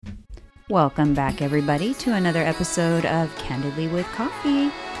Welcome back, everybody, to another episode of Candidly with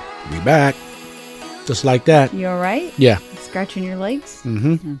Coffee. We back. Just like that. You all right? Yeah. Scratching your legs?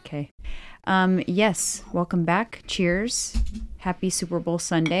 Mm-hmm. Okay. Yes, welcome back. Cheers. Happy Super Bowl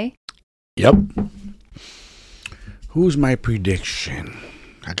Sunday. Yep. Who's my prediction?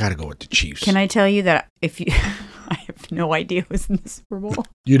 I gotta go with the Chiefs. Can I tell you that if you... I have no idea who's in the Super Bowl.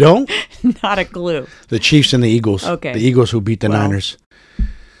 You don't? Not a clue. The Chiefs and the Eagles. Okay. The Eagles who beat the Niners.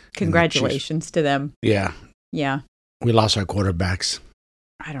 Congratulations to them. Yeah. Yeah. We lost our quarterbacks.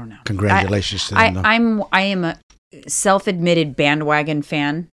 I don't know. Congratulations to them. Though. I am a self-admitted bandwagon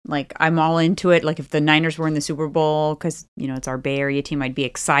fan. Like, I'm all into it. Like, if the Niners were in the Super Bowl, because, you know, it's our Bay Area team, I'd be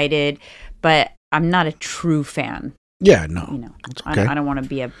excited. But I'm not a true fan. Yeah, no. You know, it's okay. I don't want to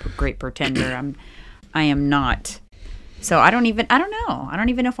be a great pretender. I am not. So I don't know. I don't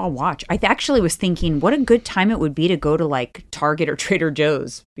even know if I'll watch. I actually was thinking what a good time it would be to go to like Target or Trader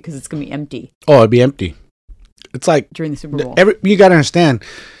Joe's because it's going to be empty. Oh, it'd be empty. It's like during the Super Bowl. You got to understand,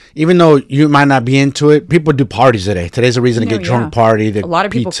 even though you might not be into it, people do parties today. Today's a reason to get drunk party. A lot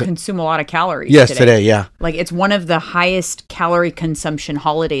of people consume a lot of calories. Yes, today, yeah. Like it's one of the highest calorie consumption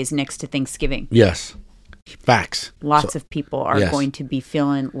holidays next to Thanksgiving. Yes. Facts. Lots of people are going to be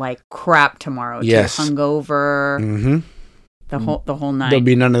feeling like crap tomorrow. Yes. Hungover. Mm-hmm. The whole night. There'll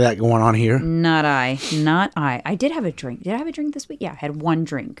be none of that going on here. Not I. I did have a drink. Did I have a drink this week? Yeah, I had one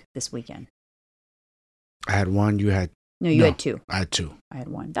drink this weekend. I had one. You had... No, you had two. I had two. I had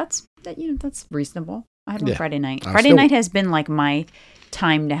one. That's reasonable. I had one Friday night. Friday night has been like my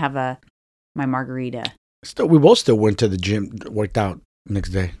time to have my margarita. We both still went to the gym, worked out next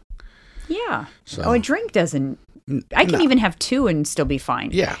day. Yeah. So, a drink doesn't... I can even have two and still be fine.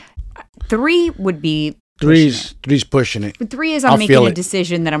 Yeah. 3 would be... Three's pushing it. But 3 is I'm making a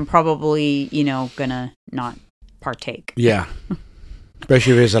decision that I'm probably, gonna not partake. Yeah.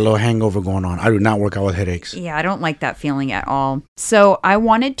 Especially if there's a little hangover going on. I do not work out with headaches. Yeah, I don't like that feeling at all. So I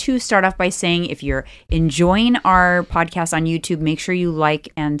wanted to start off by saying if you're enjoying our podcast on YouTube, make sure you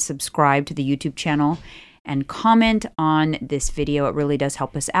like and subscribe to the YouTube channel and comment on this video. It really does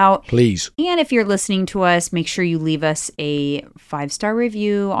help us out. Please. And if you're listening to us, make sure you leave us a 5-star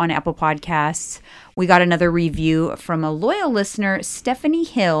review on Apple Podcasts. We got another review from a loyal listener, Stephanie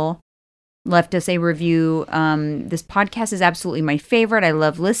Hill. Left us a review. This podcast is absolutely my favorite. I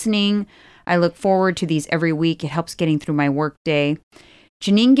love listening. I look forward to these every week. It helps getting through my work day.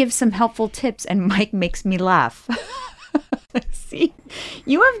 Janine gives some helpful tips and Mike makes me laugh. See,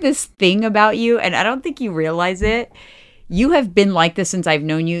 you have this thing about you, and I don't think you realize it. You have been like this since I've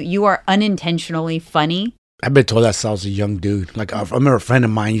known you. You are unintentionally funny. I've been told that since I was a young dude. Like, I remember a friend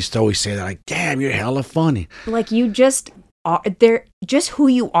of mine used to always say that, like, damn, you're hella funny. Like, you just are, they're just who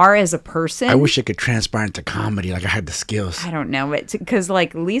you are as a person. I wish I could transpire into comedy. Like, I had the skills. I don't know. Because,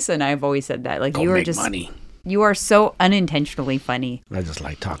 like, Lisa and I have always said that. Like, Go you are make just money. You are so unintentionally funny. I just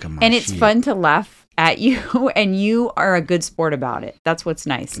like talking my And it's shit. fun to laugh at you, and you are a good sport about it. That's what's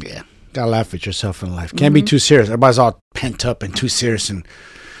nice. Yeah. Gotta laugh at yourself in life. Can't be too serious. Everybody's all pent up and too serious and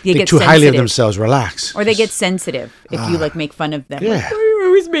think too highly of themselves. Relax. Or they get sensitive if you like make fun of them. Yeah. Like, why are you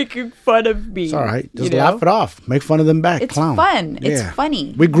always making fun of me? It's all right. Just laugh it off. Make fun of them back. It's Clown. fun. Yeah. It's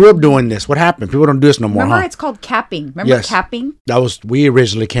funny. We grew up doing this. What happened? People don't do this no more, Remember, it's called capping. Remember capping? We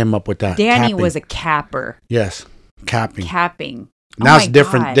originally came up with that. Danny capping. was a capper. Yes. Capping. Capping. Now it's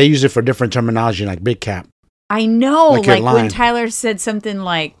different. God. They use it for different terminology, like big cap. I know. Like when Tyler said something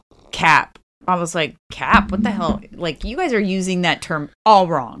like cap, I was like, cap? What the hell? Like, you guys are using that term all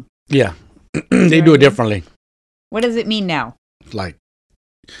wrong. Yeah. They do it differently. What does it mean now? Like,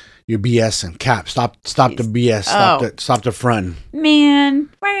 you're BSing. Cap. Stop the BS. Stop the front. Man,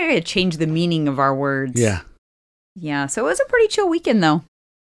 why are you going to change the meaning of our words? Yeah. Yeah, so it was a pretty chill weekend, though.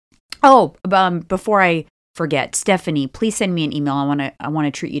 Oh, before I forget, Stephanie, please send me an email. I want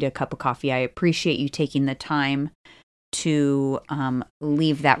to treat you to a cup of coffee. I appreciate you taking the time to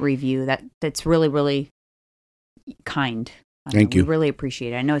leave that review. That's really, really kind. Thank you. We really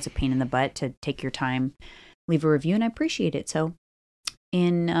appreciate it. I know it's a pain in the butt to take your time, leave a review, and I appreciate it. So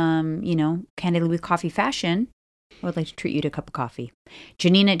in, Candidly with Coffee fashion, I would like to treat you to a cup of coffee.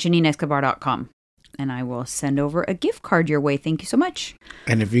 Janine at JanineEscobar.com. And I will send over a gift card your way. Thank you so much.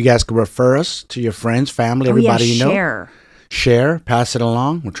 And if you guys could refer us to your friends, family, everybody you know. Share, pass it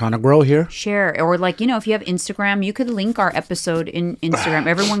along. We're trying to grow here. Share. Or if you have Instagram, you could link our episode in Instagram.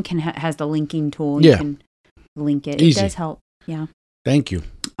 Everyone has the linking tool. You can link it. Easy. It does help. Yeah. Thank you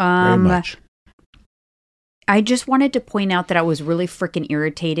very much. I just wanted to point out that I was really freaking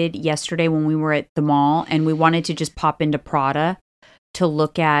irritated yesterday when we were at the mall and we wanted to just pop into Prada to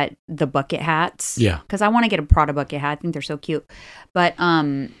look at the bucket hats. Yeah. Because I want to get a Prada bucket hat. I think they're so cute. But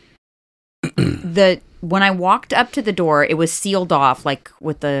when I walked up to the door, it was sealed off, like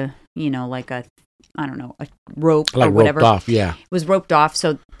with the, like a, I don't know, a rope like or whatever. Roped off, yeah. It was roped off.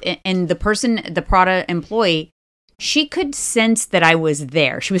 So, and the Prada employee, she could sense that I was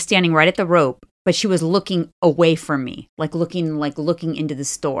there. She was standing right at the rope, but she was looking away from me, looking into the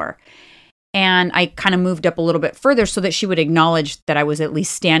store. And I kind of moved up a little bit further so that she would acknowledge that I was at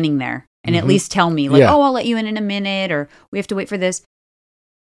least standing there and at least tell me oh, I'll let you in a minute, or we have to wait for this.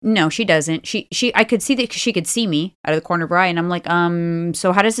 No, she doesn't. I could see that she could see me out of the corner of her eye. And I'm like,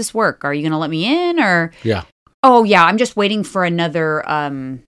 so how does this work? Are you going to let me in, or? Yeah. Oh yeah. I'm just waiting for another, I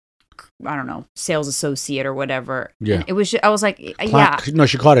don't know, sales associate or whatever. Yeah. And it was, I was like, yeah. No,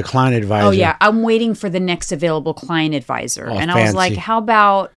 she called it a client advisor. Oh yeah. I'm waiting for the next available client advisor. Oh, and fancy. I was like, how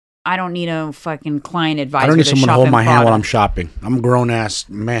about, I don't need a fucking client advisor. I don't need someone to hold my hand while I'm shopping. shopping. I'm a grown ass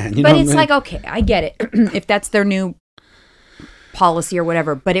man. But it's like, okay, I get it. If that's their new policy or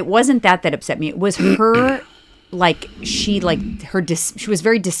whatever. But it wasn't that upset me. It was her, she was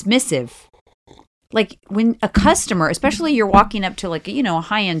very dismissive. Like when a customer, especially you're walking up to a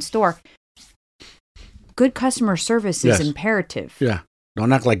high-end store, good customer service is imperative. Yeah.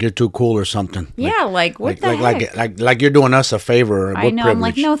 Don't act like you're too cool or something. Yeah, what the heck? Like you're doing us a favor. I know. Privilege. I'm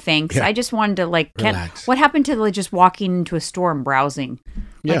like, no thanks. Yeah. I just wanted to relax. What happened to just walking into a store and browsing?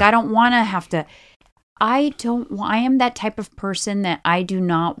 Yeah. I don't want to have to. I am that type of person that I do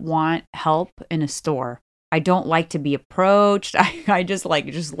not want help in a store. I don't like to be approached. I just let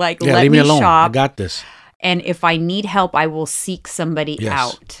leave me alone. shop. I got this. And if I need help, I will seek somebody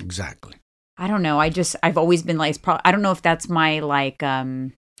out. Exactly. I don't know. I've always been I don't know if that's my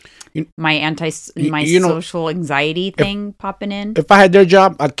my social anxiety thing popping in. If I had their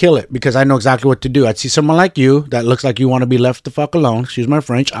job, I'd kill it because I know exactly what to do. I'd see someone like you that looks like you want to be left the fuck alone. Excuse my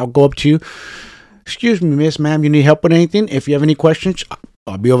French. I'll go up to you. Excuse me, miss, ma'am, you need help with anything? If you have any questions,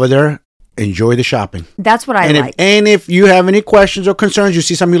 I'll be over there. Enjoy the shopping. That's what I like. And if you have any questions or concerns, you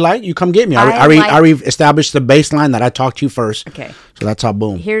see something you like, you come get me. I established the baseline that I talked to you first. Okay. So that's how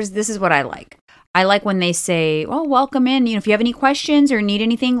boom. This is what I like. I like when they say, "Oh, welcome in. If you have any questions or need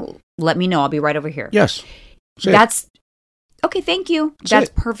anything, let me know. I'll be right over here." Yes. That's okay. Thank you. That's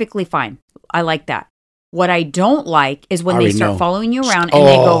perfectly fine. I like that. What I don't like is when they start following you around and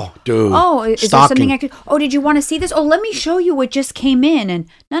they go, dude, "Oh, is there something I could? Oh, did you want to see this? Oh, let me show you what just came in." And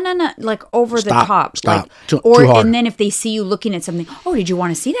no, like over the top. Stop. Too hard. And then if they see you looking at something, "Oh, did you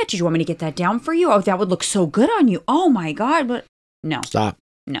want to see that? Did you want me to get that down for you? Oh, that would look so good on you. Oh my God!" But no. Stop.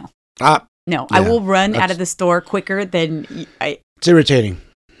 No. Stop. No, yeah, I will run out of the store quicker than It's irritating.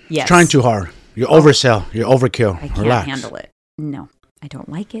 Yes. Trying too hard. You oversell. You overkill. I can't handle it. No. I don't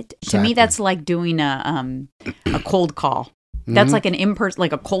like it. Exactly. To me, that's like doing a cold call. That's like an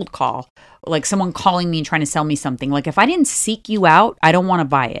like a cold call, like someone calling me and trying to sell me something. Like if I didn't seek you out, I don't want to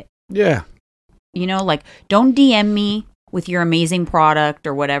buy it. Yeah. Don't DM me with your amazing product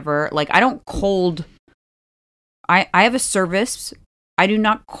or whatever. Like I don't cold. I have a service. I do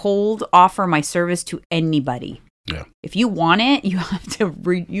not cold offer my service to anybody. Yeah. If you want it, you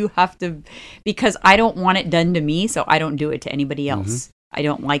have to, because I don't want it done to me, so I don't do it to anybody else. I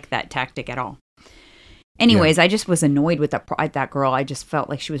don't like that tactic at all. Anyways, I just was annoyed with that girl. I just felt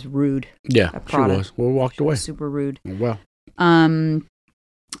like she was rude. Yeah, she was. We walked away. Super rude. Well.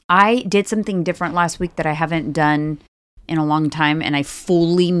 I did something different last week that I haven't done in a long time, and I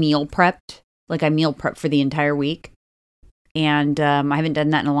fully meal prepped. Like I meal prepped for the entire week. And I haven't done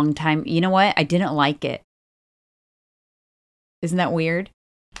that in a long time. You know what? I didn't like it. Isn't that weird?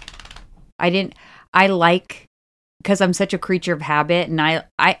 Because I'm such a creature of habit, and I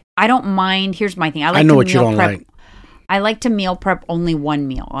don't mind. Here's my thing. I know what you don't like. I like to meal prep only one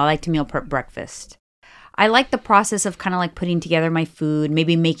meal. I like to meal prep breakfast. I like the process of kind of like putting together my food,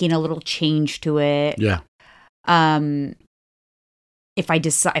 maybe making a little change to it. Yeah. If I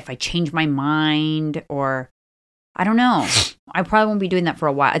change my mind, or I don't know. I probably won't be doing that for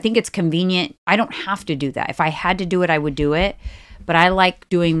a while. I think it's convenient. I don't have to do that. If I had to do it, I would do it. But I like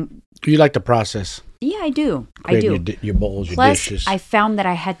doing... You like the process? Yeah, I do. I do. Your bowls, your Plus, dishes. I found that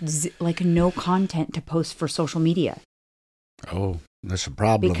I had no content to post for social media. Oh, that's a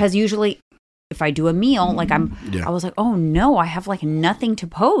problem. Because usually if I do a meal, I was like, oh no, I have nothing to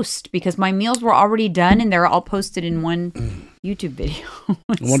post because my meals were already done and they're all posted in one YouTube video. I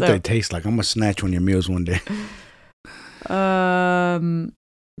wonder what they taste like. I'm going to snatch one of your meals one day.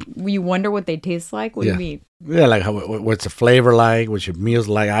 You wonder what they taste like? What do you mean? Yeah, like what's the flavor like? What's your meals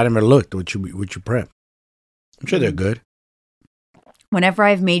like? I never looked what you prep. I'm sure they're good. Whenever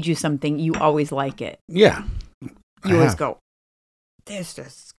I've made you something, you always like it. Yeah. You always go, this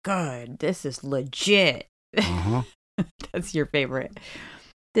is good. This is legit. Uh-huh. That's your favorite.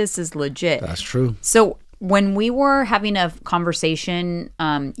 This is legit. That's true. So when we were having a conversation,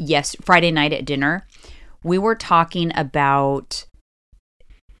 Friday night at dinner, we were talking about,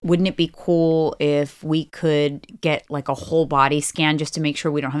 wouldn't it be cool if we could get like a whole body scan just to make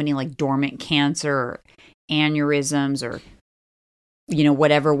sure we don't have any like dormant cancer or aneurysms or,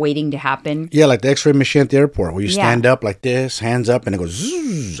 whatever waiting to happen. Yeah, like the X-ray machine at the airport where you stand up like this, hands up, and it goes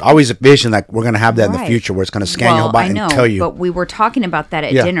zzz. I always envision like we're going to have that in the future where it's going to scan your whole body and tell you. But we were talking about that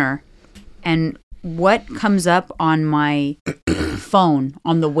at dinner, and what comes up on my phone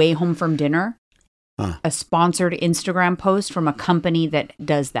on the way home from dinner? A sponsored Instagram post from a company that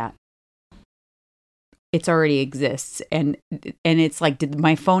does that. It already exists, and it's like, did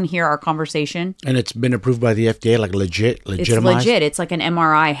my phone hear our conversation? And it's been approved by the FDA, like legitimized? It's legit. It's like an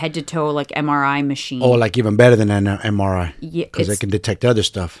MRI, head to toe, like MRI machine. Oh, like even better than an MRI. Yeah, because they can detect other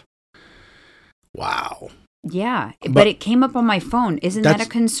stuff. Wow. Yeah, but it came up on my phone. Isn't that a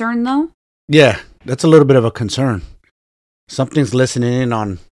concern, though? Yeah, that's a little bit of a concern. Something's listening in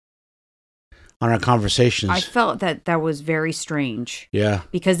on our conversations. I felt that was very strange. Yeah.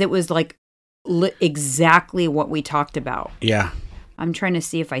 Because it was like exactly what we talked about. Yeah. I'm trying to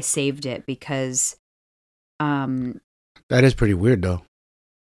see if I saved it because that is pretty weird though.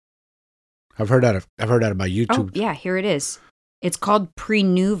 I've heard that about YouTube. Oh, yeah, here it is. It's called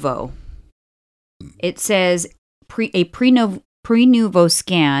Prenuvo. It says a Prenuvo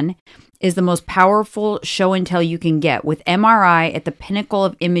scan is the most powerful show and tell you can get. With MRI at the pinnacle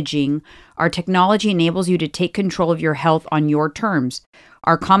of imaging, our technology enables you to take control of your health on your terms.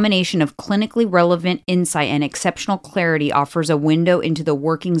 Our combination of clinically relevant insight and exceptional clarity offers a window into the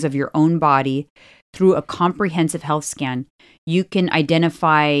workings of your own body through a comprehensive health scan. You can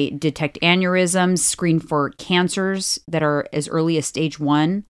detect aneurysms, screen for cancers that are as early as stage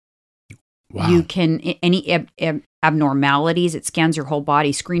 1. Wow. You can, any abnormalities, it scans your whole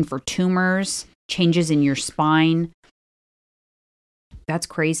body, screen for tumors, changes in your spine. That's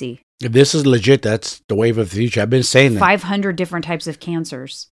crazy. If this is legit, that's the wave of the future. I've been saying that. 500 different types of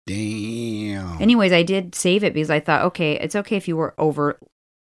cancers. Damn. Anyways, I did save it because I thought, okay, it's okay if you were over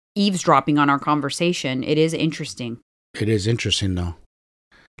eavesdropping on our conversation. It is interesting. It is interesting, though.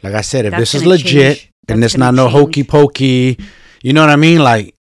 Like I said, if this is legit and it's not no hokey pokey, you know what I mean?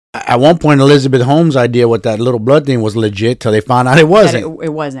 Like, at one point, Elizabeth Holmes' idea with that little blood thing was legit till they found out it wasn't.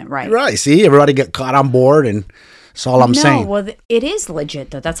 It wasn't, right. Right. See, everybody got caught on board, and that's all I'm saying. No, well, it is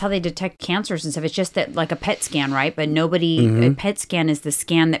legit, though. That's how they detect cancers and stuff. It's just that, like a PET scan, right? But a PET scan is the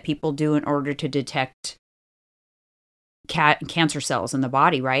scan that people do in order to detect cancer cells in the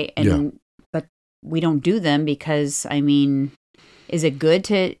body, right? But we don't do them because, I mean, is it good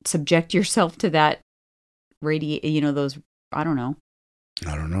to subject yourself to that those, I don't know,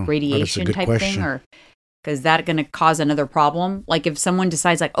 radiation type thing, or because that's going to cause another problem? Like if someone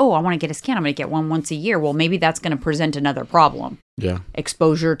decides like, oh, I want to get a scan, I'm going to get one once a year. Well, maybe that's going to present another problem. Yeah.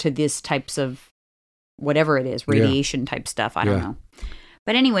 Exposure to these types of whatever it is, radiation type stuff. I don't know.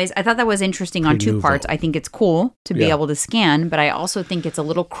 But anyways, I thought that was interesting on two parts. I think it's cool to be able to scan, but I also think it's a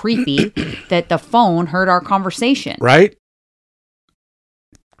little creepy that the phone heard our conversation. Right?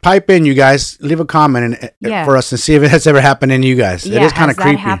 Pipe in, you guys. Leave a comment for us and see if it has ever happened to you guys. It is kind of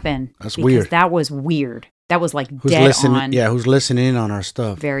creepy. That's weird. That was weird. That was like who's dead listening, on. Yeah, who's listening in on our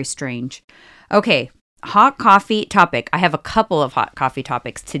stuff? Very strange. Okay, hot coffee topic. I have a couple of hot coffee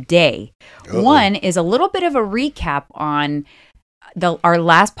topics today. Uh-oh. One is a little bit of a recap on our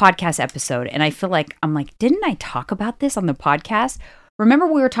last podcast episode, and I feel like didn't I talk about this on the podcast? Remember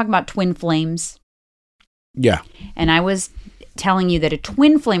we were talking about twin flames? Yeah. And I was telling you that a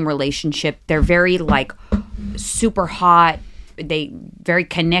twin flame relationship, they're very like super hot, they very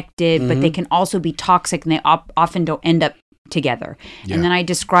connected, but they can also be toxic, and they often don't end up together. Yeah. And then I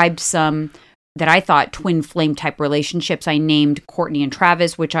described some that I thought twin flame type relationships. I named Courtney and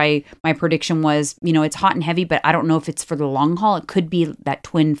Travis, which my prediction was, it's hot and heavy, but I don't know if it's for the long haul. It could be that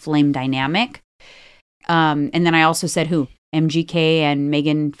twin flame dynamic. And then I also said who? MGK and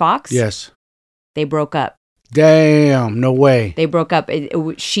Megan Fox? Yes. They broke up. Damn, no way. They broke up.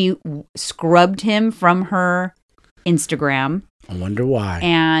 She scrubbed him from her Instagram. I wonder why.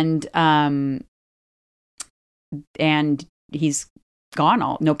 And he's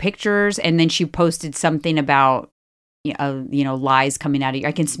gone. No pictures. And then she posted something about, lies coming out of you.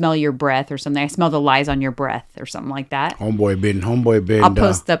 I can smell your breath or something. I smell the lies on your breath or something like that. Homeboy bin. I'll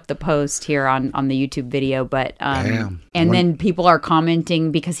post up the post here on the YouTube video. But damn. And then people are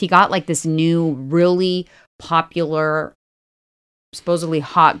commenting because he got like this new really popular, supposedly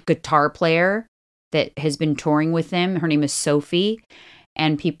hot guitar player that has been touring with him. Her name is Sophie,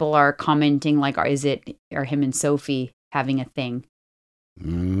 and people are commenting like, are him and Sophie having a thing?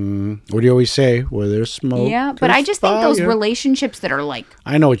 What do you always say? Where there's smoke. Yeah, but I just think those fire. relationships that are like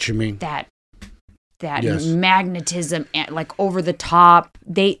I know what you mean. that Yes. magnetism, and like over the top,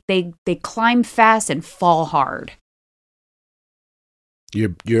 they climb fast and fall hard.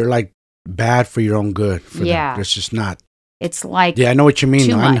 You're like bad for your own good. For Yeah. them. It's just not. It's like Yeah, I know what you mean.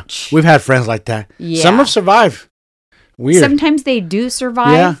 too though. I know. much. We've had friends like that. Yeah. Some have survived. Weird. Sometimes they do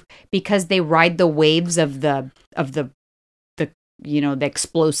survive Yeah. because they ride the waves of the the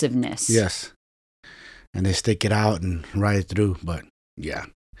explosiveness. Yes. And they stick it out and ride it through. But yeah,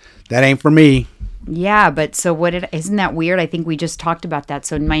 that ain't for me. Yeah, but so isn't that weird? I think we just talked about that.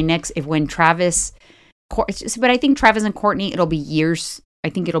 So when Travis, but I think Travis and Courtney, it'll be years. I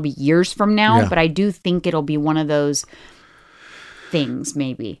think it'll be years from now, Yeah. but I do think it'll be one of those things,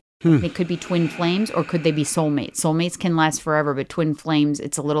 maybe. It could be twin flames, or could they be soulmates? Soulmates can last forever, but twin flames,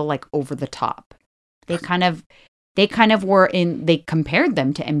 it's a little like over the top. They kind of they compared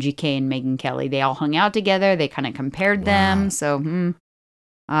them to MGK and Megyn Kelly. They all hung out together. They kind of compared them. So,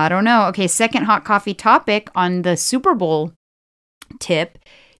 I don't know. Okay, second hot coffee topic on the Super Bowl tip.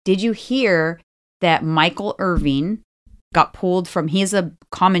 Did you hear that Michael Irvin got pulled from, he's a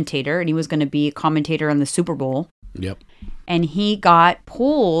commentator, and he was going to be a commentator on the Super Bowl. Yep. And he got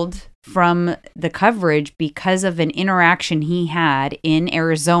pulled from the coverage because of an interaction he had in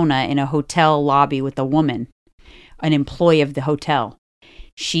Arizona in a hotel lobby with a woman, an employee of the hotel.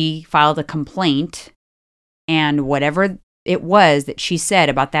 She filed a complaint, and whatever it was that she said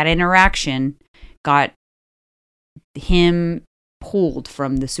about that interaction got him pulled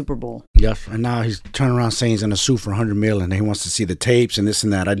from the Super Bowl. Yes. And now he's turning around saying he's going to sue for $100 million, and he wants to see the tapes and this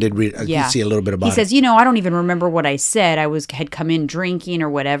and that. I did see a little bit about it. He says, I don't even remember what I said. I had come in drinking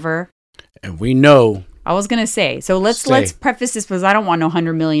or whatever. And we know. I was going to say, so let's preface this because I don't want no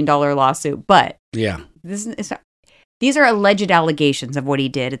 $100 million lawsuit, but Yeah. these are alleged allegations of what he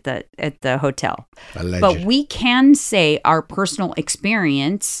did at the hotel. Alleged. But we can say our personal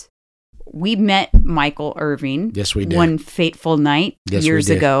experience. We met Michael Irvin. Yes, we did. One fateful night years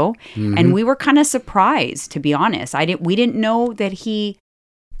ago, and we were kind of surprised, to be honest. We didn't know that he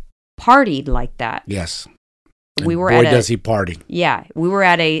partied like that. Yes. We were does he party. Yeah, we were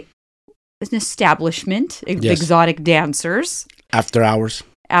at an establishment, Exotic Dancers. After hours.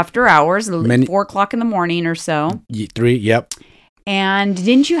 4:00 in the morning or so. 3, yep. And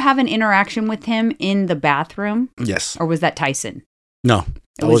didn't you have an interaction with him in the bathroom? Yes. Or was that Tyson? No.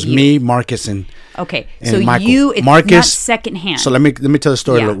 It was you. me, Marcus, and so Michael. it's Marcus, not secondhand. So let me tell the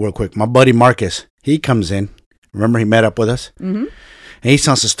story real quick. My buddy Marcus, he comes in. Remember, he met up with us? Mm-hmm. And he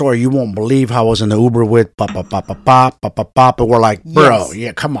tells the story. You won't believe how I was in the Uber with pop. And we're like, bro,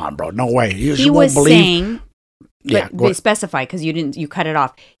 yeah, come on, bro. No way. He was saying, yeah, but specify because you cut it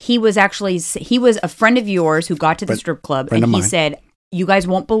off. He was a friend of yours who got to the strip club, and he said, you guys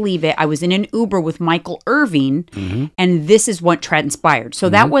won't believe it. I was in an Uber with Michael Irvin, and this is what transpired. So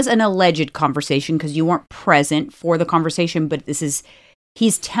that was an alleged conversation because you weren't present for the conversation, but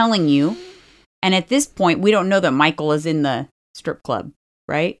he's telling you. And at this point, we don't know that Michael is in the strip club,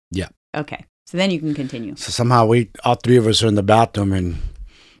 right? Yeah. Okay. So then you can continue. So somehow all three of us are in the bathroom, and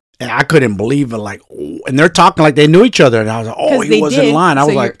I couldn't believe it. Like, and they're talking like they knew each other, and I was like, he was in line. I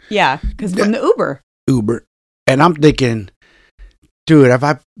was like, yeah, because from the Uber. And I'm thinking, dude, if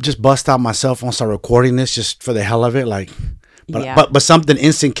I just bust out my cell phone and start recording this just for the hell of it, like, but something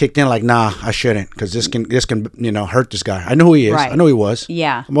instant kicked in, like, nah, I shouldn't, because this can hurt this guy. I know who he is. Right. I know he was.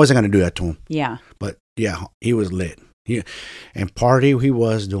 Yeah. I wasn't gonna do that to him. Yeah. But yeah, he was lit. And party he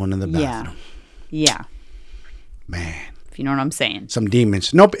was doing in the bathroom. Yeah. Man. If you know what I'm saying. Some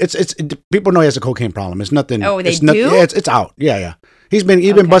demons. Nope. It's people know he has a cocaine problem. It's nothing. Oh, they do? Yeah, it's out. Yeah. He's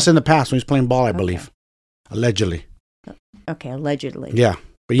been busted in the past when he's playing ball, I believe. Allegedly. Okay, allegedly. Yeah.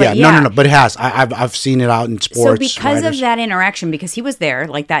 But no. But it has. I've seen it out in sports. So because of that interaction, because he was there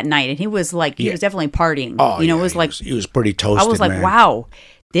like that night, and he was like, he was definitely partying. Oh, it was like he was pretty toasted. I was like, man. wow,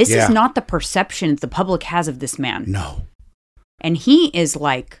 this is not the perception the public has of this man. No. And he is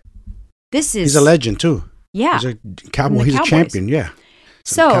like, he's a legend too. Yeah. He's a cowboy. He's a champion. Yeah.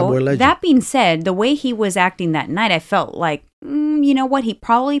 So that being said, the way he was acting that night, I felt like, you know what? He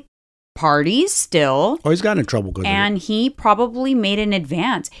probably parties still. Oh, he's gotten in trouble. And he probably made an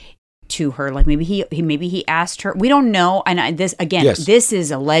advance to her. Like maybe he asked her. We don't know. And this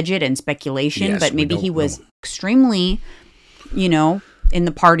is alleged and speculation, but maybe he was extremely, in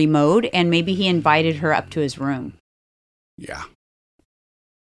the party mode, and maybe he invited her up to his room. Yeah.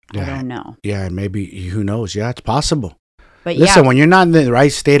 I don't know. Yeah, maybe, who knows? Yeah, it's possible. But listen, when you're not in the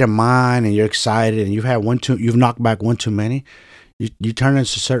right state of mind and you're excited and you've knocked back one too many, You turn into a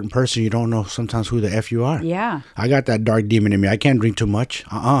certain person, you don't know sometimes who the F you are. Yeah. I got that dark demon in me. I can't drink too much.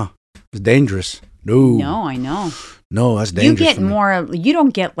 It's dangerous. No, I know. No, that's dangerous. You get more, you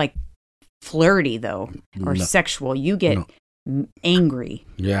don't get like flirty though, or No. sexual. You get angry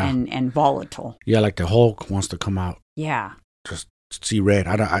and volatile. Yeah, like the Hulk wants to come out. Yeah. Just see red.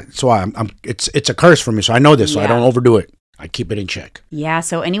 It's a curse for me, so I know this, so I don't overdo it. I keep it in check. Yeah.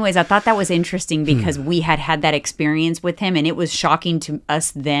 So anyways, I thought that was interesting because we had that experience with him and it was shocking to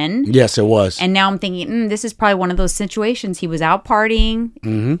us then. Yes, it was. And now I'm thinking, this is probably one of those situations. He was out partying.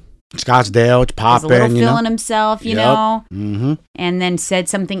 Mm-hmm. Scottsdale, it's popping. Was a little feeling himself, you know. Mm-hmm. And then said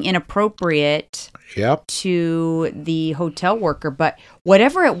something inappropriate Yep. to the hotel worker. But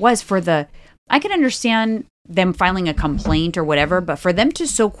whatever it was I can understand them filing a complaint or whatever, but for them to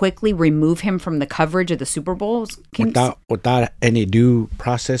so quickly remove him from the coverage of the Super Bowls without any due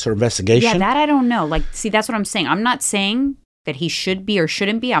process or investigation. Yeah, that I don't know. Like, see, that's what I'm saying. I'm not saying that he should be or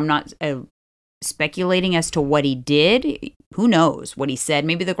shouldn't be. I'm not speculating as to what he did. Who knows what he said?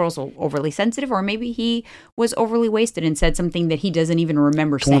 Maybe the girl's overly sensitive, or maybe he was overly wasted and said something that he doesn't even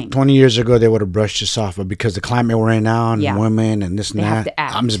remember saying. 20 years ago, they would have brushed this off, but because the climate we're in now and women and this and they that, have to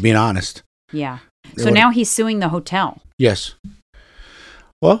act. I'm just being honest. Yeah. So now he's suing the hotel. Yes.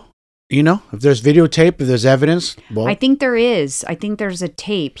 Well, if there's videotape, if there's evidence, well, I think there is. I think there's a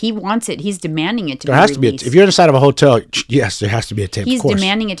tape. He wants it. He's demanding it to be released. There has to be. If you're inside of a hotel, yes, there has to be a tape. He's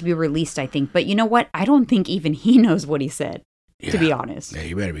demanding it to be released, I think. But you know what? I don't think even he knows what he said, to be honest. Yeah,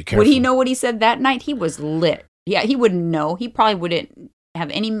 you better be careful. Would he know what he said that night? He was lit. Yeah, he wouldn't know. He probably wouldn't have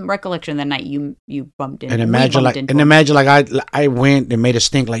any recollection of the night you bumped into. And imagine I went and made a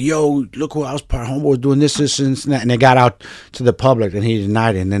stink like, yo, look who I was part homeboy was doing this and that, and they got out to the public and he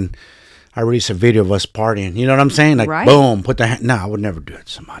denied it, and then I released a video of us partying. You know what I'm saying? Like, boom, put the hand. No, I would never do it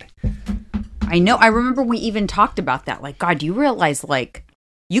to somebody. I know. I remember we even talked about that. Like, God, do you realize like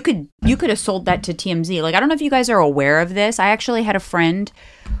you could have sold that to TMZ? Like, I don't know if you guys are aware of this. I actually had a friend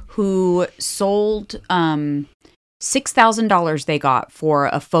who sold $6,000 they got for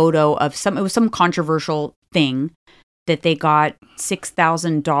a photo of it was some controversial thing that they got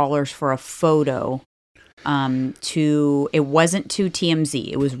 $6,000 for a photo it wasn't to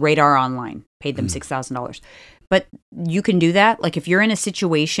TMZ. It was Radar Online. Paid them $6,000. But you can do that. Like if you're in a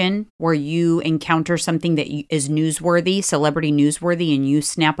situation where you encounter something that is newsworthy, celebrity newsworthy, and you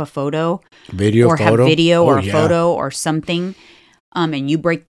snap a photo, have video or a photo or something, and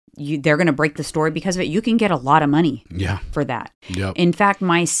they're going to break the story because of it, you can get a lot of money for that. Yep. In fact,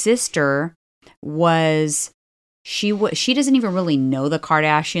 my sister she doesn't even really know the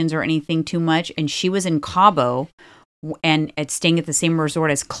Kardashians or anything too much, and she was in Cabo and staying at the same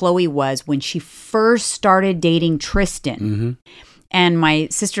resort as Khloe was when she first started dating Tristan. Mm-hmm. And my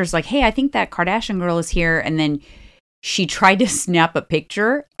sister's like, hey, I think that Kardashian girl is here. And then she tried to snap a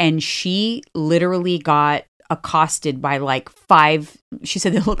picture and she literally got accosted by like 5. She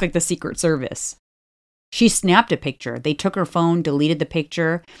said they look like the Secret Service. She snapped a picture. They took her phone, deleted the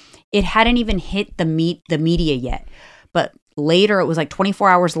picture. It hadn't even hit the media yet. But later, it was like 24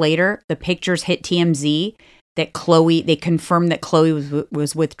 hours later, the pictures hit TMZ that they confirmed that Khloe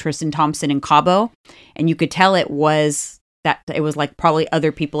was with Tristan Thompson in Cabo. And you could tell it was like probably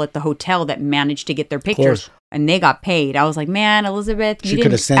other people at the hotel that managed to get their pictures. And they got paid. I was like, man, Elizabeth, she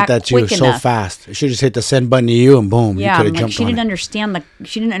could have sent that to you so fast. She just hit the send button to you and boom, you could have jumped she on didn't it.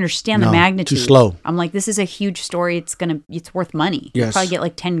 She didn't understand the magnitude. Too slow. I'm like, this is a huge story. It's worth money. Yes. You'll probably get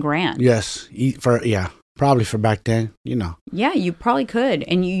like $10,000. Yes, probably for back then, Yeah, you probably could.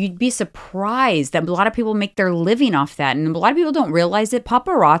 And you'd be surprised that a lot of people make their living off that. And a lot of people don't realize it.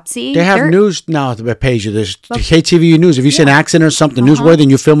 Paparazzi. They have news now that pays you. There's KTVU News. If you see an accident or something newsworthy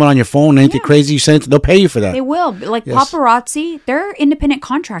and you film it on your phone, anything crazy you send it, they'll pay you for that. They will. Like paparazzi, they're independent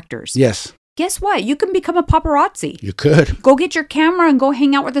contractors. Yes. Guess what? You can become a paparazzi. You could. Go get your camera and go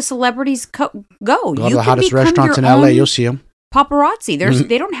hang out where the celebrities go. Go to the hottest restaurants in LA. You'll see them. Paparazzi.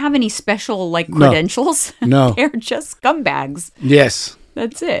 They don't have any special like credentials. No. They're just scumbags. Yes.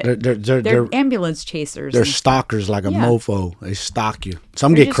 That's it. They're ambulance chasers. They're stalkers like a mofo. They stalk you.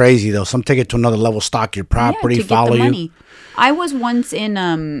 Some get crazy though. Some take it to another level, stalk your property, follow you. Money. I was once in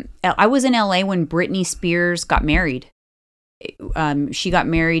LA when Britney Spears got married. She got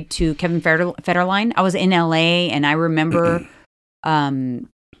married to Kevin Federline. I was in LA and I remember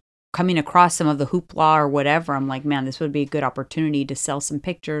coming across some of the hoopla or whatever. I'm like, man, this would be a good opportunity to sell some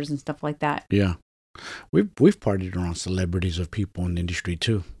pictures and stuff like that. Yeah. We've partied around celebrities of people in the industry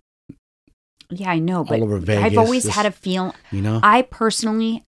too. Yeah, I know, but all over Vegas, I've always had a feeling, I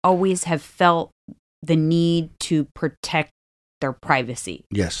personally always have felt the need to protect their privacy.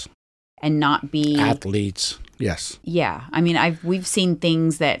 Yes. and not be athletes. Yes. Yeah. I mean, we've seen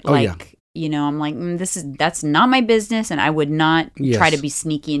things that Oh, yeah. I'm like, that's not my business, and I would not Yes. try to be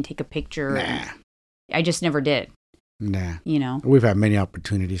sneaky and take a picture. Nah. I just never did. Nah. We've had many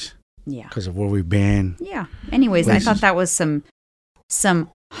opportunities. Yeah. Because of where we've been. Yeah. Anyways, I thought that was some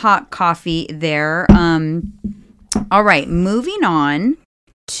hot coffee there. All right, moving on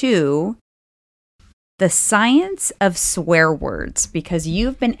to the science of swear words, because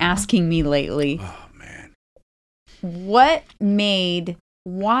you've been asking me lately. Oh man.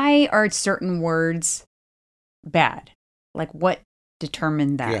 Why are certain words bad? Like, what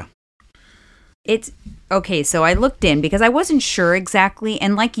determined that? Yeah. It's okay. So I looked in because I wasn't sure exactly.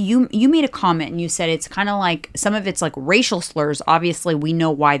 And like you made a comment and you said it's kind of like some of it's like racial slurs. Obviously, we know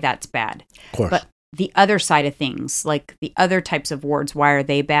why that's bad. Of course. But the other side of things, like the other types of words, why are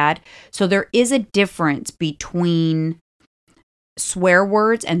they bad? So there is a difference between swear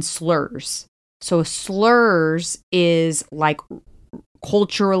words and slurs. So slurs is like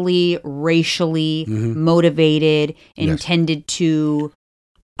culturally, racially motivated, intended to,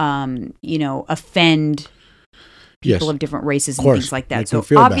 offend people of different races and things like that. So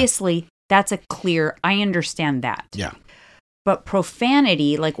obviously, that's a clear, I understand that. Yeah. But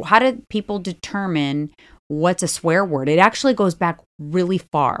profanity, like how did people determine what's a swear word? It actually goes back really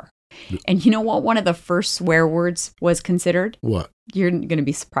far. And you know what one of the first swear words was considered? What? You're going to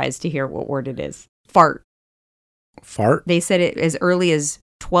be surprised to hear what word it is. Fart. Fart? They said it as early as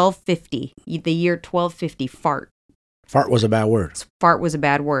 1250, the year 1250, fart. Fart was a bad word. Fart was a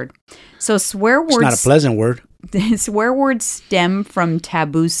bad word. So swear words... It's not a pleasant word. Swear words stem from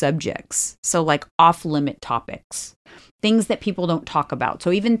taboo subjects. So like off-limit topics. Things that people don't talk about.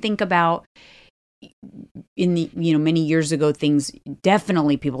 So even think about in the, many years ago, things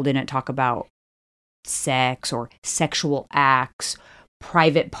definitely people didn't talk about sex or sexual acts,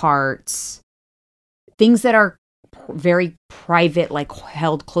 private parts, things that are very private, like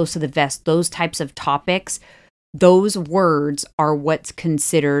held close to the vest, those types of topics. Those words are what's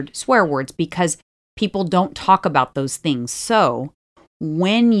considered swear words because people don't talk about those things. So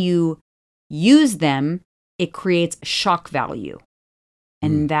when you use them, it creates shock value.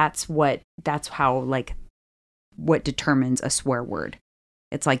 And that's how like what determines a swear word.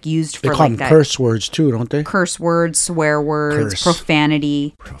 It's like used for they call like them curse words too, don't they? Curse words, swear words,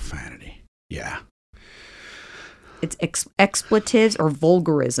 profanity. Profanity. Yeah. It's expletives or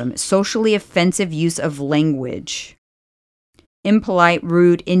vulgarism, socially offensive use of language. Impolite,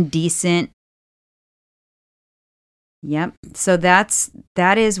 rude, indecent. Yep. So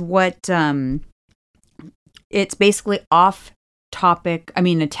that is what it's basically off topic. I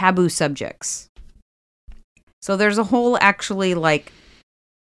mean, taboo subjects. So there's a whole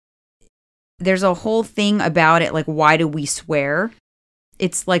there's a whole thing about it. Like, why do we swear?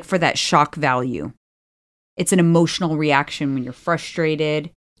 It's like for that shock value. It's an emotional reaction when you're frustrated.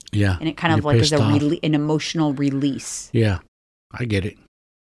 Yeah. And it kind of like is an emotional release. Yeah. I get it.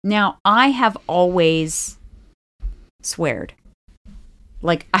 Now, I have always sweared.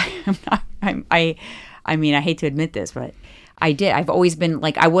 Like, I hate to admit this, but I did. I've always been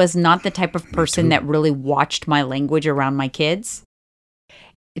like, I was not the type of person that really watched my language around my kids,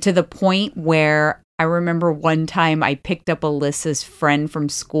 to the point where I remember one time I picked up Alyssa's friend from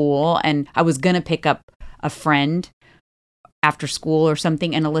school, and I was going to pick up a friend after school or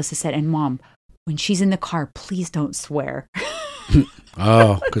something. And Alyssa said, and Mom, when she's in the car, please don't swear.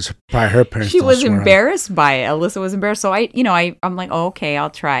 Oh, because probably her parents. She was embarrassed by it. Alyssa was embarrassed. So I'm like, oh, okay,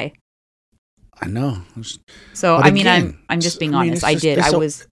 I'll try. I know. So I mean, I'm just being honest. I did.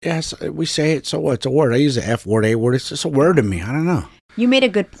 Yes, we say it. So what? It's a word. I use the F word, A word. It's just a word to me. I don't know. You made a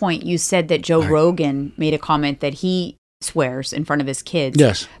good point. You said that Joe Rogan made a comment that he swears in front of his kids.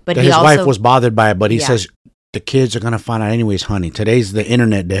 Yes, but his wife was bothered by it. But he says the kids are gonna find out anyways, honey. Today's the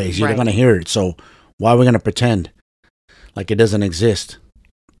internet days. You're gonna hear it. So why are we gonna pretend like it doesn't exist?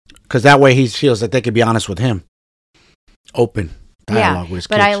 Because that way he feels that they could be honest with him. Open dialogue with his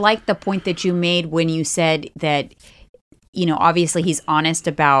kids. But I like the point that you made when you said that, obviously he's honest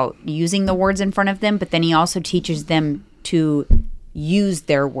about using the words in front of them, but then he also teaches them to use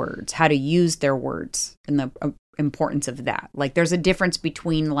their words, how to use their words, and the importance of that. Like, there's a difference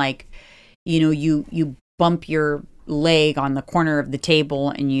between, like, you bump your leg on the corner of the table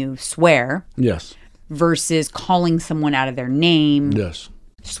and you swear. Yes. Versus calling someone out of their name. Yes.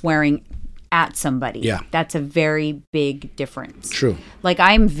 Swearing at somebody. Yeah. That's a very big difference. True. Like,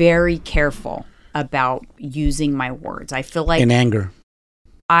 I'm very careful about using my words. I feel like... in anger.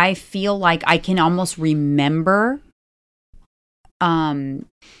 I feel like I can almost remember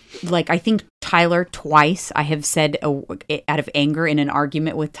like I think Tyler twice I have said out of anger in an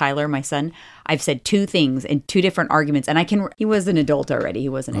argument with Tyler, my son, I've said two things in two different arguments, and he was an adult already. He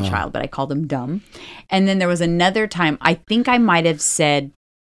wasn't a child, but I called him dumb. And then there was another time, I think I might have said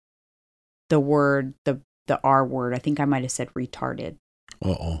the word, the R word. I think I might have said retarded.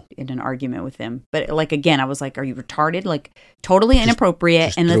 In an argument with him. But like, again, I was like, are you retarded? Like totally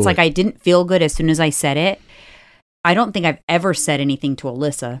inappropriate. And it's like, I didn't feel good as soon as I said it. I don't think I've ever said anything to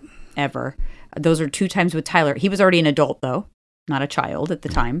Alyssa, ever. Those are two times with Tyler. He was already an adult though, not a child at the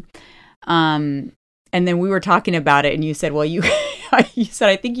time. And then we were talking about it and you said, well, you said,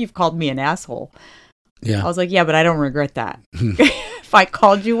 I think you've called me an asshole. Yeah. I was like, yeah, but I don't regret that. If I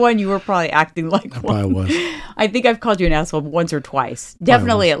called you one, you were probably acting like one. Probably was. I think I've called you an asshole once or twice.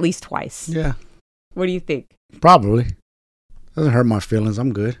 Definitely at least twice. Yeah. What do you think? Probably. Doesn't hurt my feelings.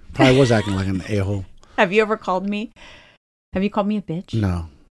 I'm good. Probably was acting like an a-hole. Have you ever called me? Have you called me a bitch? No.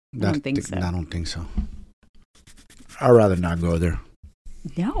 I don't think so. I don't think so. I'd rather not go there.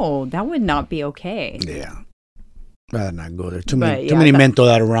 No, that would not be okay. Yeah. Rather not go there. Too many men throw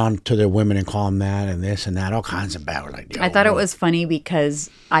that around to their women and call them that and this and that. All kinds of bad. Like, I thought it was funny because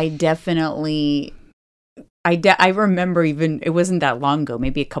I definitely... I remember even, it wasn't that long ago,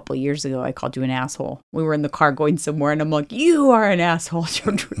 maybe a couple of years ago, I called you an asshole. We were in the car going somewhere and I'm like, you are an asshole.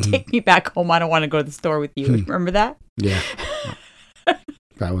 Take me back home. I don't want to go to the store with you. Remember that? Yeah.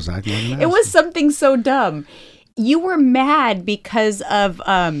 That was acting like an asshole. It was something so dumb. You were mad because of,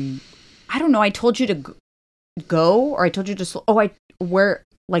 I don't know, I told you to go or I told you to, where,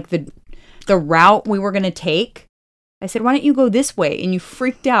 like the route we were going to take. I said, why don't you go this way? And you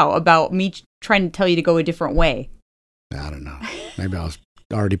freaked out about me trying to tell you to go a different way. I don't know. Maybe I was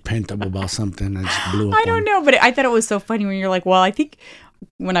already pent up about something. I just blew up. I don't know, but I thought it was so funny when you're like, well, I think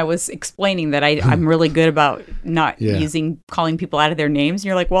when I was explaining that I'm really good about not calling people out of their names. And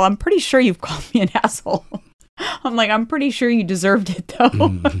you're like, well, I'm pretty sure you've called me an asshole. I'm like, I'm pretty sure you deserved it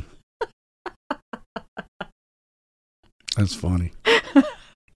though. That's funny.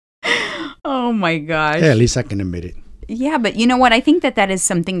 Oh my gosh. Yeah, at least I can admit it. Yeah, but you know what? I think that is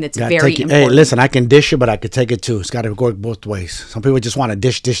something that's very important. Hey, listen, I can dish it, but I could take it too. It's got to go both ways. Some people just want to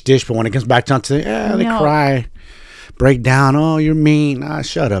dish, but when it comes back down to they cry, break down. Oh, you're mean.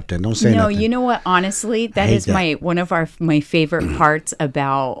 Shut up then. Don't say nothing. No, you know what? Honestly, that is one of my favorite parts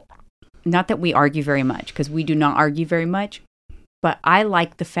about, not that we argue very much, because we do not argue very much, but I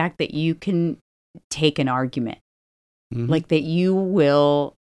like the fact that you can take an argument. Mm-hmm. Like that you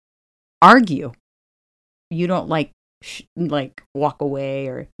will argue. You don't like walk away,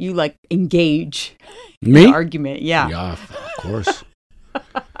 or you like engage in the argument. Yeah, of course.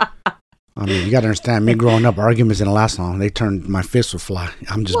 I mean, you got to understand, me growing up, arguments didn't last long. They turned, my fists would fly.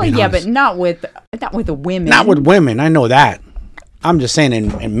 I'm just being honest. But not with women. Not with women. I know that. I'm just saying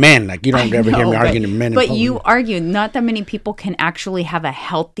in men, like you don't ever hear me arguing in men. But you argue. Not that many people can actually have a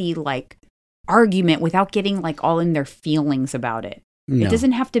healthy argument without getting all in their feelings about it. No. It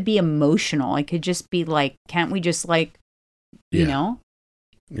doesn't have to be emotional. It could just be can't we just you know?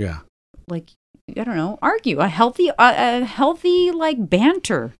 Yeah. I don't know, argue. A healthy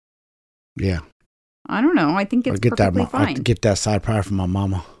banter. Yeah. I don't know. I think it's perfectly fine. I get that side power from my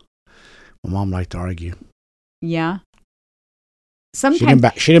mama. My mom liked to argue. Yeah. Sometimes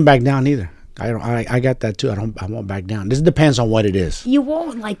she didn't back down either. I got that too. I won't back down. This depends on what it is. You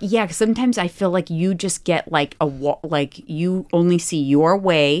won't sometimes I feel like you just get you only see your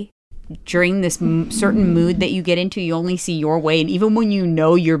way during this certain mood that you get into. You only see your way, and even when you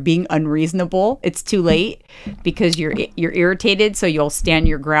know you're being unreasonable, it's too late because you're irritated. So you'll stand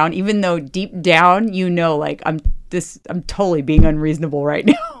your ground, even though deep down you know I'm totally being unreasonable right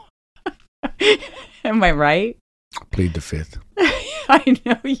now. Am I right? Plead the fifth. I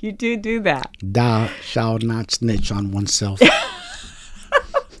know you do that. Thou shalt not snitch on oneself.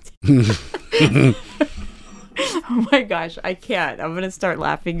 Oh my gosh, I can't. I'm going to start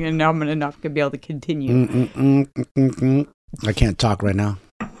laughing and now I'm not going to be able to continue. I can't talk right now.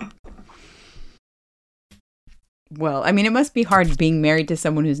 Well, I mean, it must be hard being married to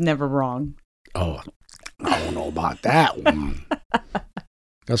someone who's never wrong. Oh, I don't know about that one.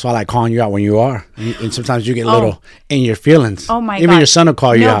 That's why I like calling you out when you are. And sometimes you get a little in your feelings. Oh my god. Even your son will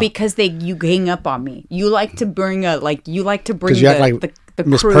call you out. No, because you hang up on me. You like to bring the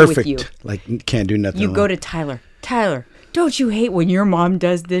Miss crew Perfect, with you. Like you can't do nothing. You go to Tyler. Tyler, don't you hate when your mom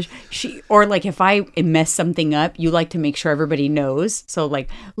does this? If I mess something up, you like to make sure everybody knows. So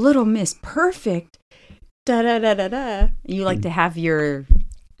little Miss Perfect, da da da da da. You like to have your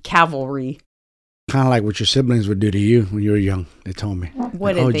cavalry. Kind of like what your siblings would do to you when you were young. They told me.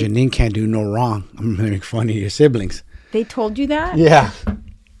 What did they? Janine can't do no wrong. I'm going to make fun of your siblings. They told you that? Yeah.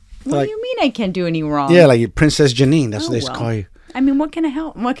 What like- do you mean I can't do any wrong? Yeah, like Princess Janine. That's Oh, what they well. call you. I mean, what can I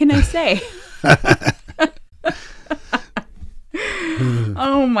help? What can I say?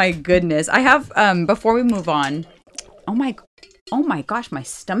 Oh my goodness. I have before we move on. Oh my gosh, my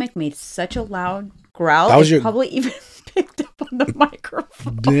stomach made such a loud growl. That was it your- probably even picked up on the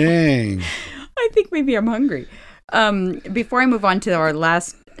microphone. Dang. I think maybe I'm hungry. Before I move on to our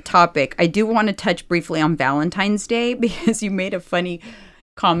last topic, I do want to touch briefly on Valentine's Day because you made a funny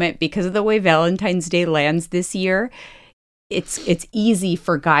comment because of the way Valentine's Day lands this year. It's easy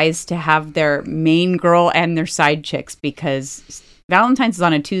for guys to have their main girl and their side chicks because Valentine's is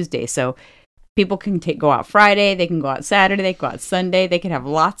on a Tuesday, so people can go out Friday, they can go out Saturday, they can go out Sunday, they can have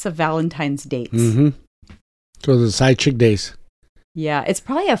lots of Valentine's dates. Mm-hmm. So the side chick days. Yeah, it's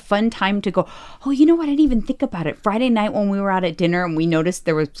probably a fun time to go, oh, you know what? I didn't even think about it. Friday night when we were out at dinner and we noticed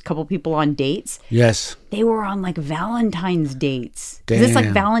there was a couple people on dates, Yes. they were on like Valentine's dates. 'Cause it's like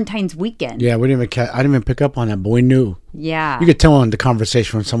Damn. Valentine's weekend. Yeah, we didn't even I didn't even pick up on that, but we knew. Yeah. You could tell in the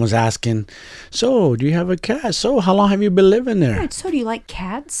conversation when someone's asking, so, do you have a cat? So, how long have you been living there? So do you like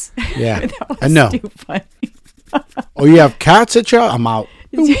cats? Yeah, That was I know. too funny. Oh, you have cats at your? I'm out.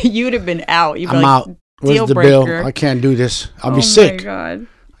 You'd have been out. You'd be I'm like, out. Where's deal the breaker. bill? I can't do this. I'll Oh be sick. my God.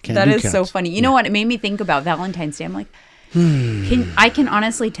 I can't That do is so cats. funny. You know what? It made me think about Valentine's Day. I'm like, I can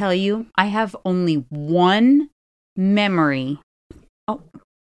honestly tell you, I have only one memory. Oh,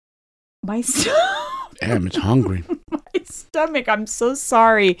 my Damn, it's hungry. my stomach. I'm so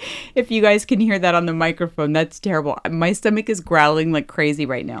sorry if you guys can hear that on the microphone. That's terrible. My stomach is growling like crazy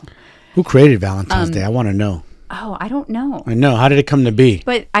right now. Who created Valentine's Day? I want to know. Oh, I don't know. I know. How did it come to be?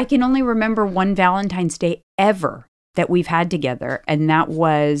 But I can only remember one Valentine's Day ever that we've had together, and that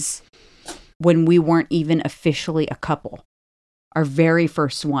was when we weren't even officially a couple. Our very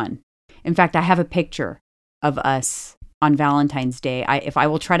first one. In fact, I have a picture of us on Valentine's Day. If I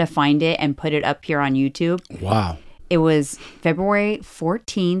will try to find it and put it up here on YouTube. Wow. It was February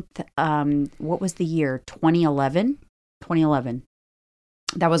 14th. What was the year? 2011? 2011.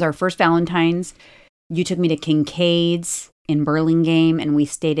 That was our first Valentine's. You took me to Kincaid's in Burlingame, and we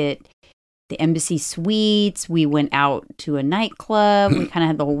stayed at the Embassy Suites. We went out to a nightclub. We kind of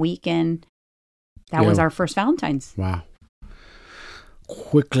had the whole weekend. That was Yeah. our first Valentine's. Wow.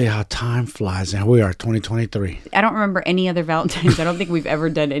 Quickly how time flies. And we are 2023. I don't remember any other Valentine's. I don't think we've ever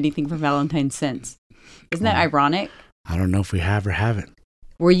done anything for Valentine's since. Isn't that ironic? I don't know if we have or haven't.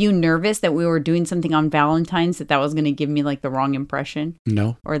 Were you nervous that we were doing something on Valentine's that was going to give me like the wrong impression?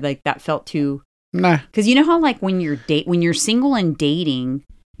 No. Or like that felt too... Nah. Because you know how like when you're single and dating,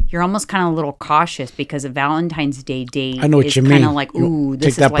 you're almost kind of a little cautious because a Valentine's Day date I know what is you kind mean. of like, You ooh, this take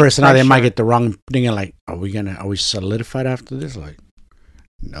is that like person out, they might pressure. get the wrong thing. And like, are we solidified after this? Like,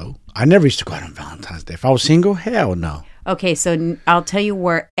 no. I never used to go out on Valentine's Day. If I was single, hell no. Okay, so I'll tell you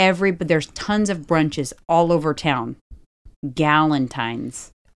where but there's tons of brunches all over town.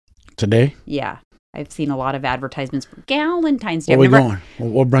 Galentine's. Today? Yeah. I've seen a lot of advertisements for Galentine's Day. Where we I've never-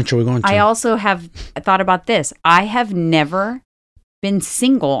 going? What brunch are we going to? I also have thought about this. I have never been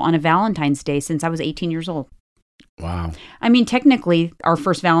single on a Valentine's Day since I was 18 years old. Wow. I mean, technically, our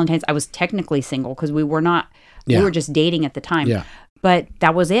first Valentine's, I was technically single because we were just dating at the time. Yeah. But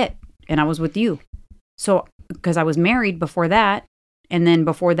that was it. And I was with you. So, because I was married before that. And then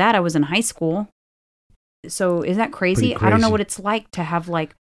before that, I was in high school. So, is that crazy? Pretty I don't know crazy. what it's like to have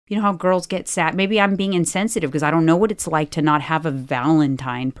like, you know how girls get sad. Maybe I'm being insensitive because I don't know what it's like to not have a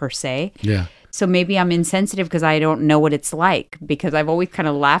Valentine per se. Yeah. So maybe I'm insensitive because I don't know what it's like because I've always kind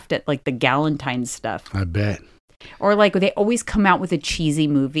of laughed at like the Galentine stuff. I bet. Or like they always come out with a cheesy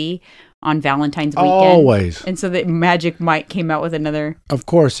movie on Valentine's weekend. Always. And so that Magic Mike came out with another, Of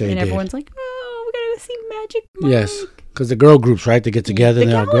course they and did. everyone's like, oh, we gotta go see Magic Mike. Yes. Because the girl groups, right? They get together The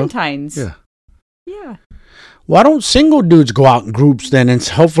and they all go. Galentines. Yeah. Yeah. Why don't single dudes go out in groups then and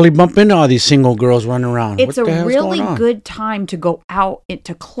hopefully bump into all these single girls running around? It's What the a hell's really going on? good time to go out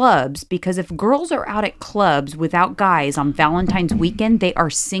into clubs because if girls are out at clubs without guys on Valentine's weekend, they are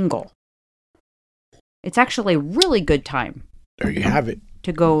single. It's actually a really good time There you have it.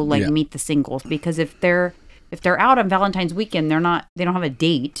 to go like Yeah. meet the singles because if they're out on Valentine's weekend, they don't have a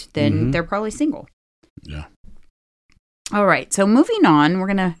date, then they're probably single. Yeah. All right. So moving on, we're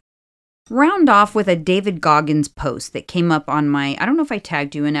going to round off with a David Goggins post that came up on my, I don't know if I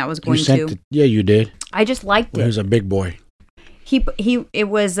tagged you in. I was You going sent to. it. Yeah, you did. I just liked Well, it. he's a big boy. It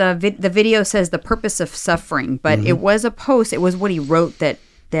was the video says the purpose of suffering, but it was a post. It was what he wrote that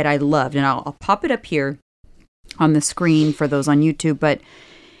I loved. And I'll pop it up here on the screen for those on YouTube, but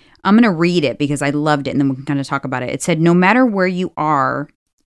I'm going to read it because I loved it. And then we can kind of talk about it. It said, no matter where you are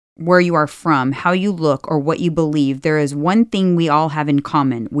where you are from, how you look, or what you believe, there is one thing we all have in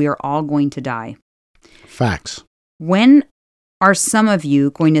common. We are all going to die. Facts. When are some of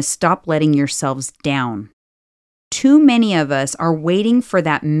you going to stop letting yourselves down? Too many of us are waiting for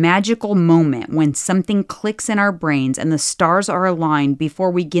that magical moment when something clicks in our brains and the stars are aligned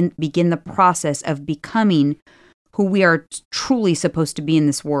before we begin the process of becoming who we are truly supposed to be in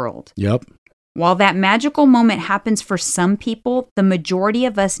this world. Yep. While that magical moment happens for some people, the majority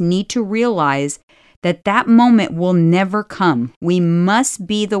of us need to realize that that moment will never come. We must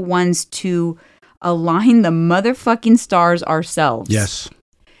be the ones to align the motherfucking stars ourselves. Yes.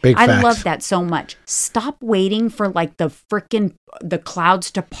 Big I facts. love that so much. Stop waiting for like the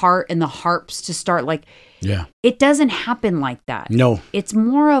clouds to part and the harps to start. Like, Yeah. it doesn't happen like that. No. It's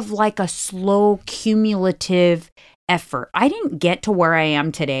more of like a slow, cumulative effort. I didn't get to where I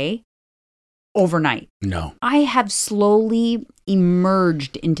am today overnight. No. I have slowly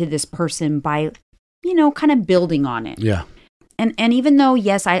emerged into this person by, kind of building on it. Yeah. And even though,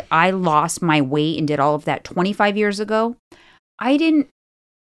 yes, I lost my weight and did all of that 25 years ago, I didn't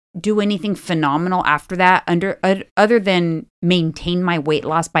do anything phenomenal after that other than maintain my weight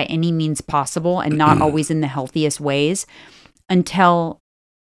loss by any means possible and not always in the healthiest ways until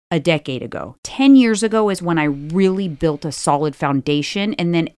a decade ago. 10 years ago is when I really built a solid foundation.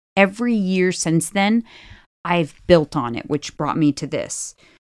 And then every year since then, I've built on it, which brought me to this.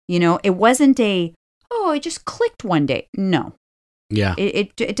 It wasn't it just clicked one day. No. Yeah.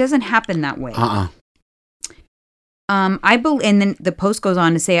 It doesn't happen that way. And then the post goes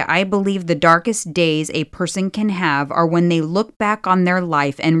on to say, I believe the darkest days a person can have are when they look back on their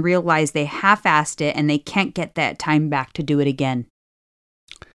life and realize they half-assed it and they can't get that time back to do it again.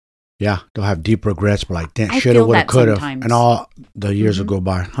 Yeah. They'll have deep regrets, but like, damn, I shoulda, feel woulda, that coulda. sometimes. And all the years will go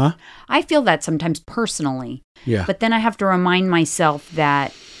by. Huh? I feel that sometimes personally. Yeah. But then I have to remind myself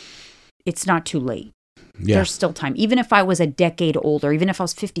that it's not too late. Yeah. There's still time. Even if I was a decade older, even if I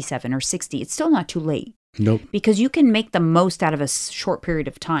was 57 or 60, it's still not too late. Nope. Because you can make the most out of a short period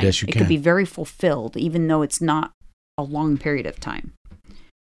of time. Yes, you It can. could be very fulfilled, even though it's not a long period of time.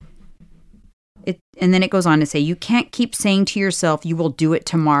 And then it goes on to say, you can't keep saying to yourself, you will do it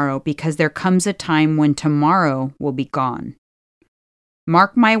tomorrow, because there comes a time when tomorrow will be gone.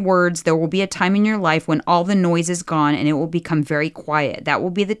 Mark my words, there will be a time in your life when all the noise is gone and it will become very quiet. That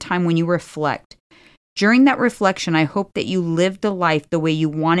will be the time when you reflect. During that reflection, I hope that you lived a life the way you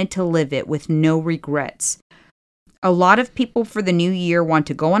wanted to live it with no regrets. A lot of people for the new year want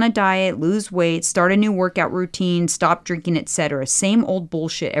to go on a diet, lose weight, start a new workout routine, stop drinking, etc. Same old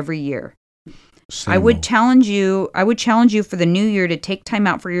bullshit every year. I would challenge you for the new year to take time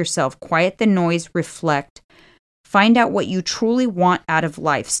out for yourself, quiet the noise, reflect, find out what you truly want out of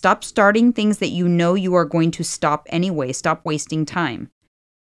life. Stop starting things that you know you are going to stop anyway. Stop wasting time.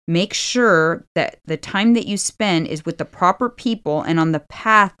 Make sure that the time that you spend is with the proper people and on the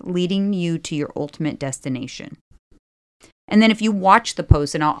path leading you to your ultimate destination. And then if you watch the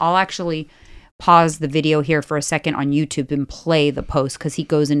post, and I'll actually pause the video here for a second on YouTube and play the post because he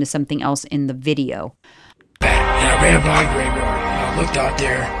goes into something else in the video. And I ran by a graveyard, and I looked out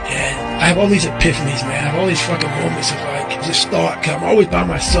there, and I have all these epiphanies, man. I have all these fucking moments of like, just thought, cause I'm always by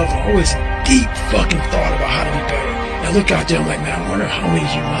myself, I'm always deep fucking thought about how to be better. And I look out there, I'm like, man, I wonder how many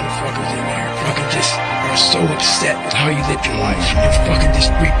of you motherfuckers in there fucking just are so upset with how you lived your life, and fucking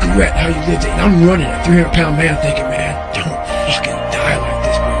just regret how you lived it. And I'm running a 300-pound man thinking, man, don't fucking die like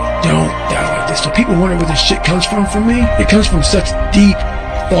this, bro. Don't die like this. So people wonder where this shit comes from for me. It comes from such deep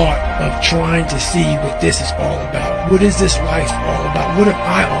thought of trying to see what this is all about. What is this life all about? What am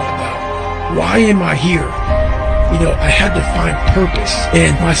I all about? Why am I here? I had to find purpose,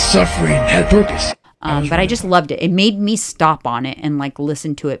 and my suffering had purpose. But I just loved it. It made me stop on it and like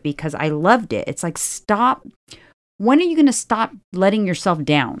listen to it because I loved it. It's like, stop. When are you going to stop letting yourself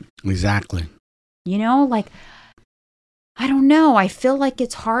down? Exactly. Like, I don't know. I feel like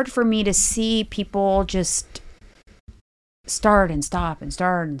it's hard for me to see people just start and stop and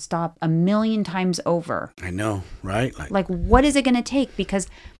start and stop a million times over. I know, right? Like what is it going to take? Because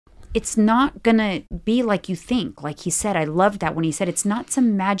it's not going to be like you think. Like he said, I loved that when he said it's not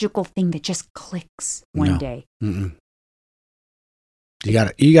some magical thing that just clicks one day. Mm-mm. You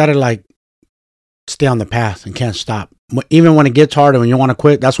gotta like stay on the path and can't stop. Even when it gets harder, when you want to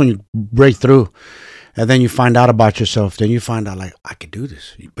quit, that's when you break through. And then you find out about yourself. Then you find out like, I could do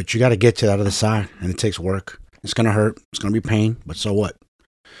this. But you got to get to the other side, and it takes work. It's going to hurt. It's going to be pain. But so what?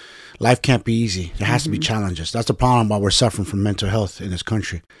 Life can't be easy. There has to be challenges. That's the problem why we're suffering from mental health in this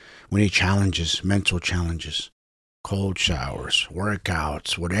country. We need challenges, mental challenges, cold showers,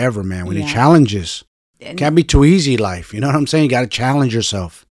 workouts, whatever, man. We need challenges. It can't be too easy life. You know what I'm saying? You got to challenge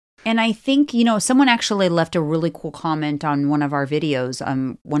yourself. And I think, someone actually left a really cool comment on one of our videos,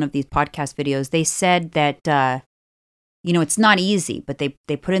 one of these podcast videos. They said that, it's not easy, but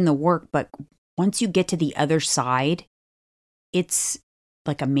they put in the work. But once you get to the other side, it's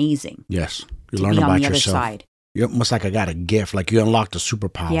like amazing. Yes. You to learn be on about the other yourself. side. You're almost like I got a gift. Like you unlocked a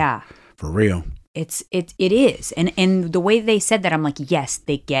superpower. Yeah. For real. It is. And the way they said that, I'm like, yes,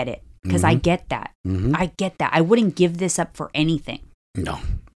 they get it. Because I get that. Mm-hmm. I get that. I wouldn't give this up for anything. No.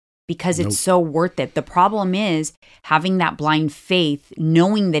 Because it's so worth it. The problem is having that blind faith,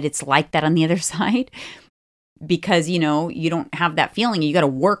 knowing that it's like that on the other side, because, you don't have that feeling. You got to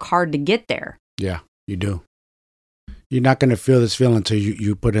work hard to get there. Yeah, you do. You're not going to feel this feeling until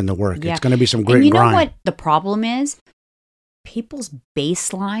you put in the work. Yeah. It's going to be some grit and and grind. You know what the problem is? People's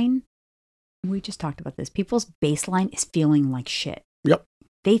baseline, we just talked about this, people's baseline is feeling like shit. Yep.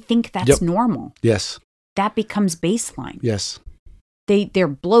 They think that's normal. Yes. That becomes baseline. Yes. They're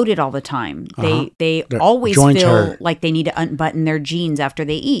bloated all the time. Uh-huh. They Their always joints feel hurt. like they need to unbutton their jeans after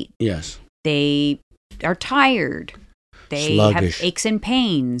they eat. Yes. They are tired. They Sluggish. have aches and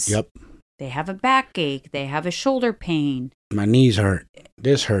pains. Yep. They have a backache. They have a shoulder pain. My knees hurt.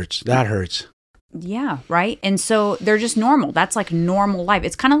 This hurts. That hurts. Yeah, right? And so they're just normal. That's like normal life.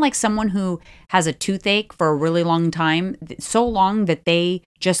 It's kind of like someone who has a toothache for a really long time, so long that they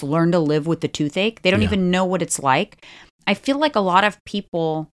just learn to live with the toothache. They don't even know what it's like. I feel like a lot of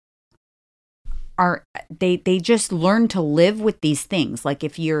people they just learn to live with these things. Like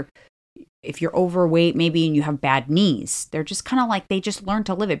if you're overweight maybe and you have bad knees, they're just kind of like, they just learn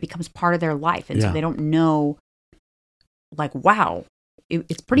to live. It becomes part of their life. And so they don't know, like, wow,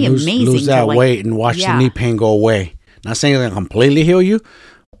 it's pretty amazing. Lose that weight and watch the knee pain go away. Not saying it's going to completely heal you,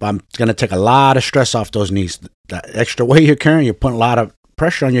 but I'm going to take a lot of stress off those knees. That extra weight you're carrying, you're putting a lot of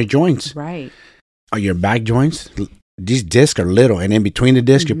pressure on your joints. Right. Or your back joints. These discs are little, and in between the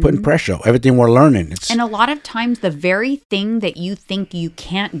discs, you're putting pressure. Everything we're learning. And a lot of times, the very thing that you think you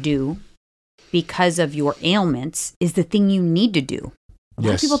can't do because of your ailments is the thing you need to do. A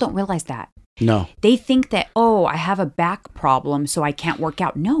lot of people don't realize that. No. They think that, I have a back problem, so I can't work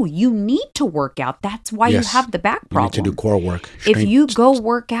out. No, you need to work out. That's why you have the back problem. You need to do core work. If you go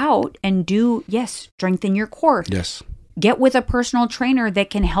work out and strengthen your core. Yes. Get with a personal trainer that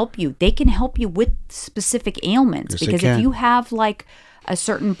can help you. They can help you with specific ailments. Yes, because if you have like a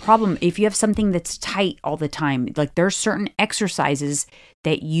certain problem, if you have something that's tight all the time, like there's certain exercises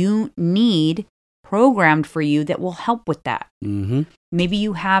that you need programmed for you that will help with that. Mm-hmm. Maybe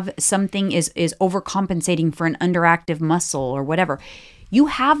you have something is overcompensating for an underactive muscle or whatever. You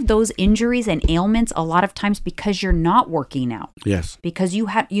have those injuries and ailments a lot of times because you're not working out. Yes. Because you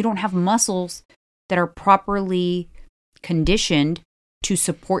don't have muscles that are properly conditioned to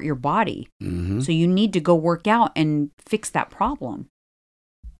support your body. Mm-hmm. So you need to go work out and fix that problem.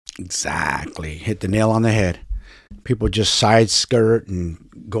 Exactly. Hit the nail on the head. People just side skirt and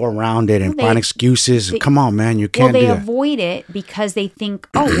go around it and find excuses. Come on, man, you can't do that. Well, they avoid it because they think,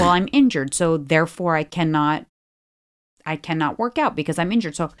 I'm injured, so therefore I cannot work out because I'm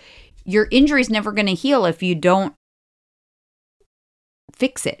injured. So your injury is never going to heal if you don't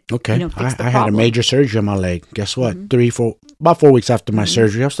fix it. Okay. I had a major surgery on my leg. Guess what? About 4 weeks after my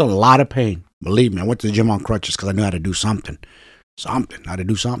surgery, I was still in a lot of pain. Believe me, I went to the gym on crutches because I knew how to do something. I had to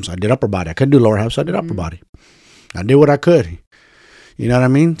do something. So I did upper body. I couldn't do lower half, so I did upper body. I did what I could. You know what I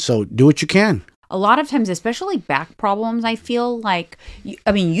mean? So do what you can. A lot of times, especially back problems, I feel like,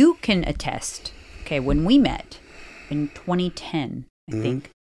 you can attest. Okay, when we met in 2010, I think,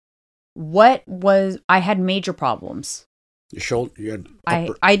 I had major problems. Your shoulder, you had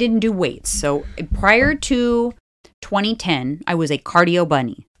I didn't do weights. So prior to 2010, I was a cardio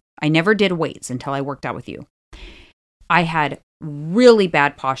bunny. I never did weights until I worked out with you. I had really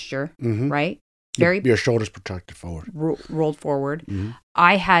bad posture, right? Your shoulders protracted forward. Rolled forward.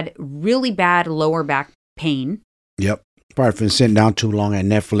 I had really bad lower back pain. Yep. Probably from sitting down too long at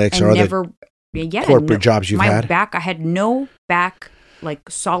Netflix or other corporate jobs you've had. My back, I had no back, like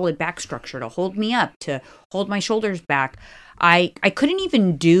solid back structure to hold me up, to hold my shoulders back. I couldn't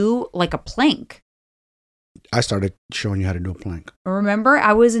even do like a plank. I started showing you how to do a plank. Remember,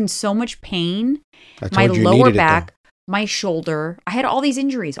 I was in so much pain. My lower back, my shoulder. I had all these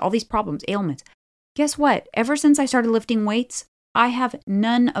injuries, all these problems, ailments. Guess what? Ever since I started lifting weights, I have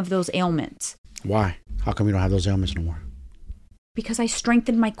none of those ailments. Why? How come you don't have those ailments no more? Because I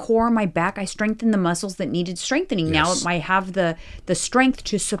strengthened my core, my back. I strengthened the muscles that needed strengthening. Yes. Now I have the strength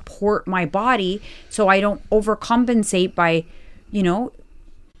to support my body so I don't overcompensate by,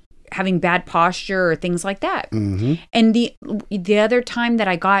 having bad posture or things like that. And the other time that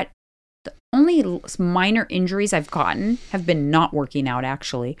I got The only minor injuries I've gotten have been not working out,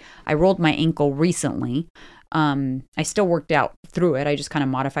 actually. I rolled my ankle recently. I still worked out through it. I just kind of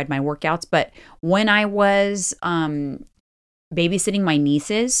modified my workouts. But when I was babysitting my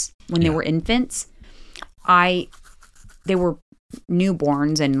nieces when they were infants, they were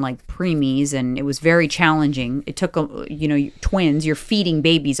newborns and like preemies, and it was very challenging. It took, twins, you're feeding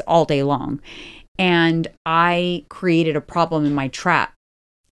babies all day long. And I created a problem in my trap.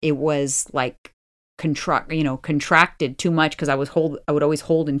 It was like contracted too much because I would always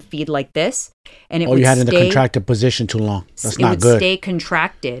hold and feed like this, and you had in the contracted position too long. That's not good. It would stay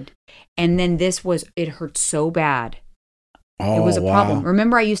contracted, and then it hurt so bad. It was a problem.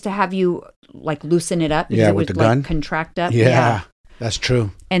 Remember, I used to have you like loosen it up because it would the gun? Contract up. Yeah, that's true.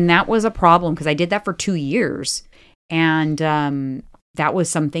 And that was a problem because I did that for 2 years, and that was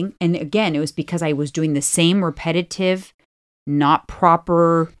something. And again, it was because I was doing the same repetitive, not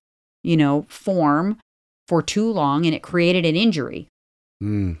proper, form for too long, and it created an injury.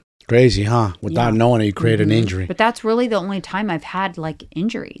 Crazy, huh? Without knowing it, you created an injury. But that's really the only time I've had like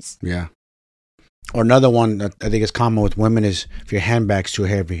injuries. Yeah. Or another one that I think is common with women is if your handbag's too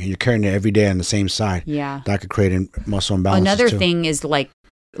heavy and you're carrying it every day on the same side. Yeah. That could create a muscle imbalance. Another thing is like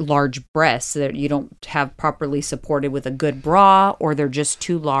large breasts that you don't have properly supported with a good bra, or they're just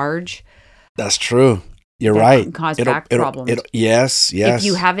too large. That's true. You're right. Can cause back problems. Yes. If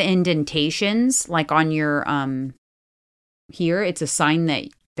you have indentations like on your here, it's a sign that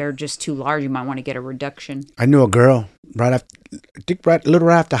they're just too large. You might want to get a reduction. I knew a girl a little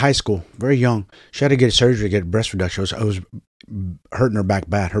right after high school, very young. She had to get surgery to get breast reduction. I was hurting her back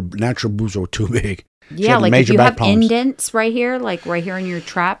bad. Her natural boobs were too big. Yeah, like if you have indents right here, like right here in your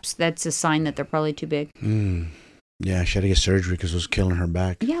traps, that's a sign that they're probably too big. Yeah, she had to get surgery because it was killing her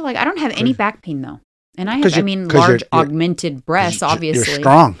back. Yeah, like I don't have any back pain though. And I have, large augmented breasts, obviously. You're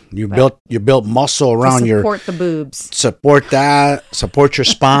strong. You built muscle around support the boobs. Support that. Support your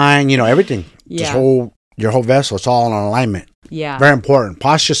spine. Everything. Yeah. Your whole vessel. It's all in alignment. Yeah. Very important.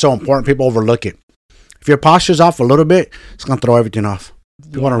 Posture's so important. People overlook it. If your posture's off a little bit, it's gonna throw everything off.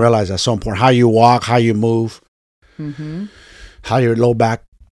 People want to realize that's so important. How you walk, how you move, how your low back.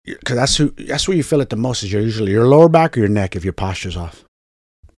 Because that's where you feel it the most. Is usually your lower back or your neck if your posture's off.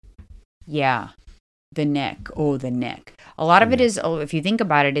 Yeah. The neck. Oh, the neck. A lot of it is, if you think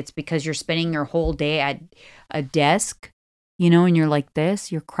about it, it's because you're spending your whole day at a desk, and you're like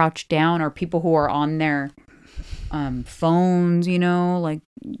this, you're crouched down, or people who are on their phones, like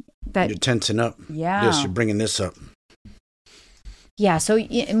that. You're tensing up. Yeah. You're bringing this up. Yeah. So,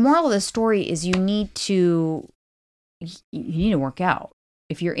 moral of the story is you need to work out.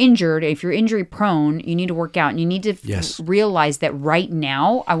 If you're injured, if you're injury prone, you need to work out, and you need to realize that right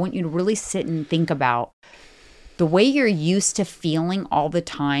now, I want you to really sit and think about the way you're used to feeling all the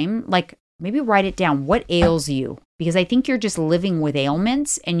time. Like maybe write it down. What ails you? Because I think you're just living with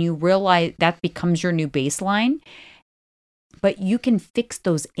ailments, and you realize that becomes your new baseline. But you can fix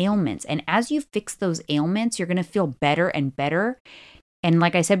those ailments. And as you fix those ailments, you're going to feel better and better. And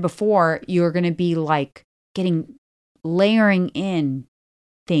like I said before, you're going to be like layering in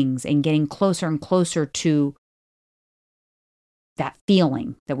things and getting closer and closer to that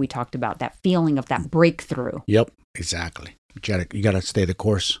feeling that we talked about, that feeling of that breakthrough. Yep, exactly. You got to stay the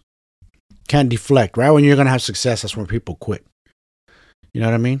course. Can't deflect. Right when you're going to have success, that's when people quit. You know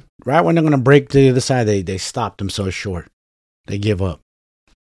what I mean? Right when they're going to break to the other side, they stop themselves short. They give up.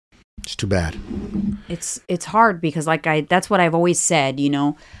 It's too bad. It's hard because that's what I've always said,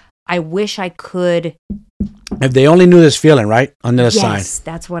 I wish I could. If they only knew this feeling, right? On the other side. Yes,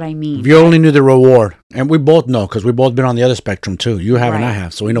 that's what I mean. If you only knew the reward. And we both know because we both been on the other spectrum too. You have and I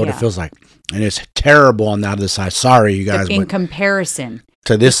have. So we know what it feels like. And it's terrible on the other side. Sorry, you guys. In comparison.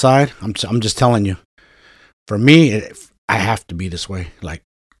 To this side, I'm just telling you. For me, I have to be this way. Like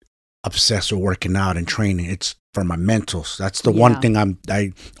obsessed with working out and training. It's for my mentals. That's the one thing only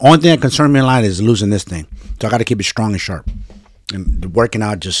thing that concerns me in life is losing this thing. So I got to keep it strong and sharp. And the working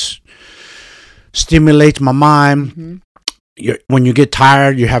out just stimulates my mind. When you get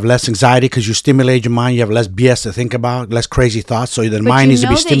tired, you have less anxiety because you stimulate your mind. You have less BS to think about, less crazy thoughts. So the mind needs to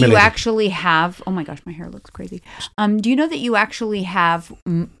be stimulated. You actually have, oh my gosh, my hair looks crazy. Do you know that you actually have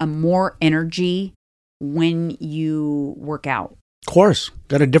more energy when you work out? Of course.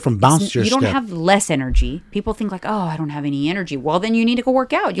 Got a different bounce to your step. You don't have less energy. People think like, oh, I don't have any energy. Well, then you need to go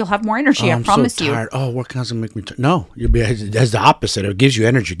work out. You'll have more energy, I promise you. I'm so tired. Oh, working out's going to make me tired. No, that's the opposite. It gives you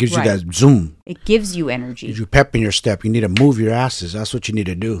energy. It gives you that zoom. It gives you energy. It gives you pep in your step. You need to move your asses. That's what you need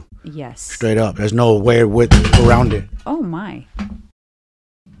to do. Yes. Straight up. There's no way around it. Oh, my.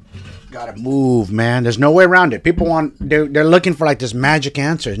 Gotta move, man. There's no way around it. People they're looking for like this magic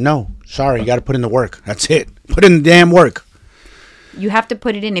answer. No, sorry, you gotta put in the work. That's it. Put in the damn work. You have to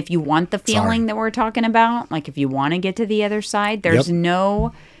put it in if you want the feeling that we're talking about. Like if you want to get to the other side, there's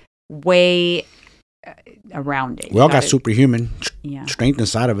no way around it. We all got superhuman Yeah. strength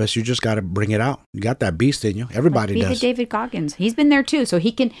inside of us. You just got to bring it out. You got that beast in you. Everybody Be does. the David Goggins. He's been there too, so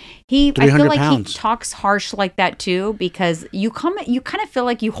he can. I 300 feel like pounds. he talks harsh like that too because you kind of feel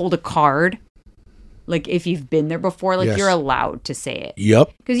like you hold a card. Like if you've been there before, like Yes. you're allowed to say it.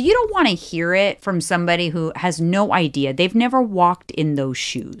 Yep. Because you don't want to hear it from somebody who has no idea. They've never walked in those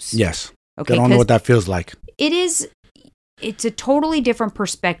shoes. Yes. Okay. They don't know 'Cause what that feels like. it's a totally different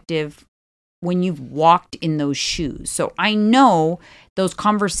perspective when you've walked in those shoes. So I know those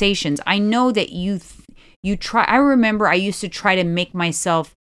conversations. I know that you try. I remember I used to try to make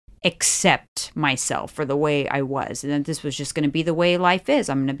myself accept myself for the way I was, and that this was just going to be the way life is.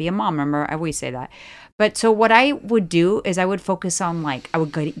 I'm going to be a mom. Remember, I always say that. But so what I would do is I would focus on like I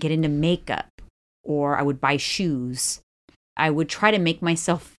would get into makeup, or I would buy shoes. I would try to make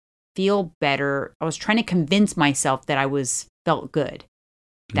myself feel better. I was trying to convince myself that I felt good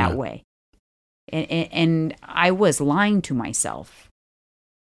that way. And I was lying to myself.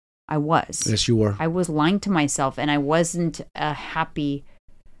 I was. Yes, you were. I was lying to myself, and I wasn't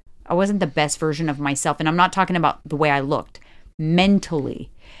I wasn't the best version of myself. And I'm not talking about the way I looked mentally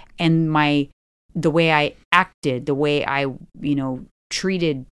and the way I acted, the way I,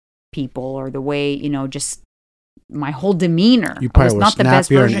 treated people, or the way, just my whole demeanor. You I probably was were not the best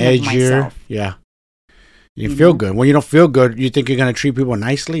snappier and version of edgier. myself. Yeah. You feel good. When you don't feel good, you think you're going to treat people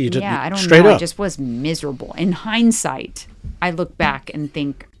nicely? You just I don't straight know. up. I just was miserable. In hindsight, I look back and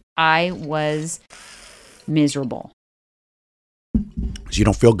think I was miserable. So you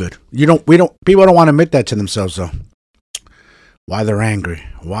don't feel good. People don't want to admit that to themselves though. Why they're angry,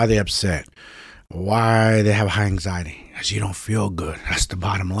 why they're upset, why they have high anxiety. Because you don't feel good. That's the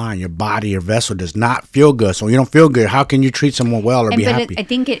bottom line. Your body, your vessel does not feel good. So when you don't feel good, how can you treat someone well or be happy? I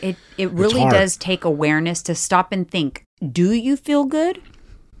think it really hard. does take awareness to stop and think, do you feel good?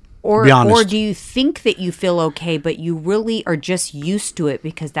 Or Be honest. do you think that you feel okay, but you really are just used to it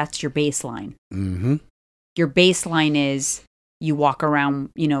because that's your baseline? Mm-hmm. Your baseline is you walk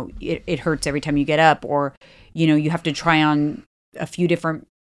around, it hurts every time you get up, or, you have to try on a few different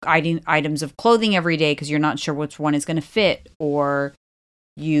items of clothing every day because you're not sure which one is going to fit, or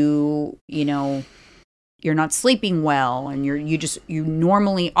you're not sleeping well, and you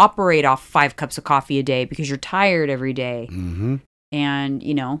normally operate off 5 cups of coffee a day because you're tired every day. Mm-hmm. And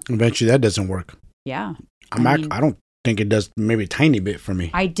Eventually that doesn't work. yeah, I don't think it does, maybe a tiny bit for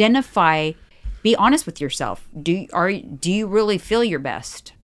me. be honest with yourself. Do you really feel your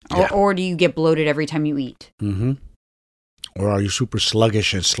best? Yeah. Or do you get bloated every time you eat? Mm-hmm. Or are you super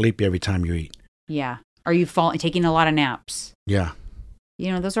sluggish and sleepy every time you eat? Yeah. Are you taking a lot of naps? Yeah.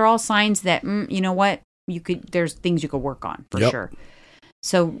 Those are all signs that, you know what, there's things you could work on for sure.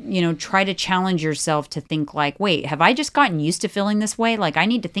 So, try to challenge yourself to think like, wait, have I just gotten used to feeling this way? Like, I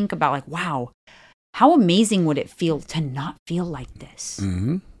need to think about like, wow, how amazing would it feel to not feel like this?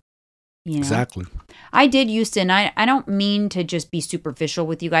 Mm-hmm. Exactly. I did used to, and I don't mean to just be superficial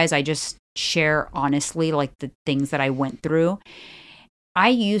with you guys. I just share honestly like the things that I went through. I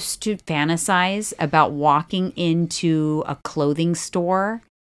used to fantasize about walking into a clothing store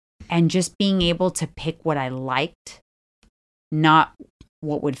and just being able to pick what I liked, not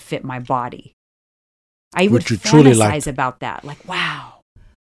what would fit my body. I would What you truly liked. fantasize about that. Like, wow,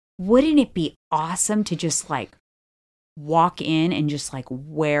 wouldn't it be awesome to just like walk in and just like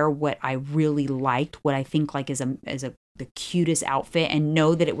wear what I really liked, what I think like is the cutest outfit, and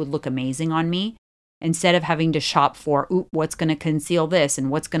know that it would look amazing on me, instead of having to shop for, what's going to conceal this and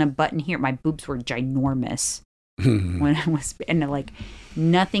what's going to button here. My boobs were ginormous when I was, and like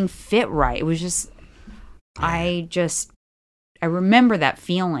nothing fit right. It was just, I remember that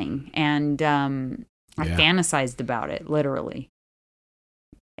feeling, and I fantasized about it literally.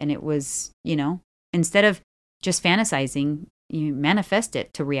 And it was, instead of just fantasizing, you manifest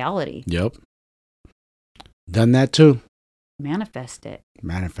it to reality. Yep. Done that too. Manifest it.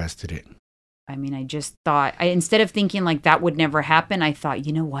 Manifested it. I mean, I just thought, instead of thinking like that would never happen, I thought,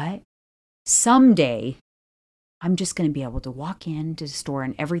 you know what? Someday I'm just going to be able to walk into the store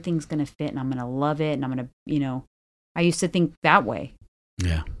and everything's going to fit, and I'm going to love it. And I'm going to, I used to think that way.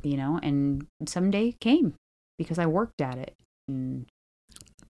 Yeah. And someday came because I worked at it. And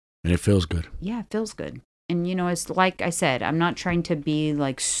it feels good. Yeah, it feels good. And, it's like I said, I'm not trying to be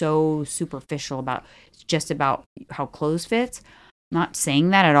like so superficial about how clothes fits. I'm not saying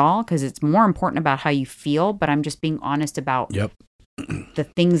that at all, because it's more important about how you feel, but I'm just being honest about the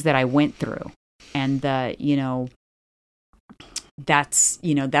things that I went through, and the, that's,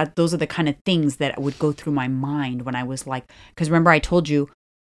 those are the kind of things that would go through my mind when I was like, because remember I told you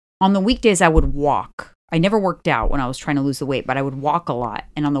on the weekdays I would walk. I never worked out when I was trying to lose the weight, but I would walk a lot.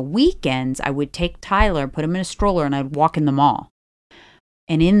 And on the weekends, I would take Tyler, put him in a stroller, and I'd walk in the mall.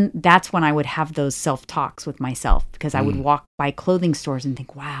 And that's when I would have those self-talks with myself, because I would walk by clothing stores and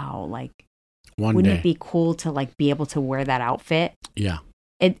think, wow, like, wouldn't it be cool to like be able to wear that outfit? Yeah.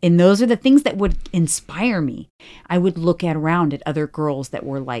 And those are the things that would inspire me. I would look around at other girls that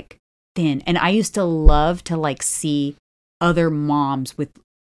were like thin. And I used to love to like see other moms with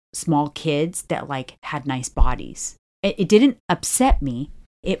small kids that like had nice bodies. It didn't upset me.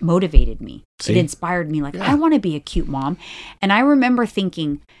 It motivated me. See? It inspired me. Like, I want to be a cute mom. And I remember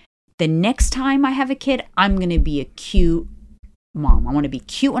thinking, the next time I have a kid, I'm going to be a cute mom. I want to be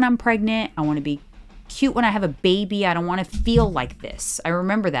cute when I'm pregnant. I want to be cute when I have a baby. I don't want to feel like this. I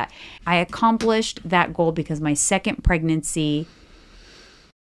remember that. I accomplished that goal because my second pregnancy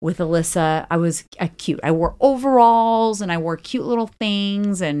with Alyssa, I was cute. I wore overalls and I wore cute little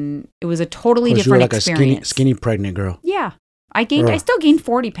things, and it was a totally different experience. You were like a skinny pregnant girl. Yeah. I still gained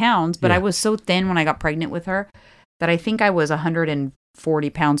 40 pounds, but I was so thin when I got pregnant with her that I think I was 140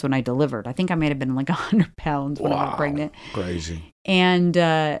 pounds when I delivered. I think I might have been like 100 pounds when I got pregnant. Crazy. And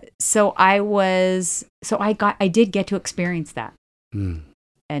so I did get to experience that.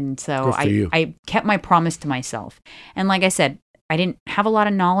 And so I kept my promise to myself. And like I said, I didn't have a lot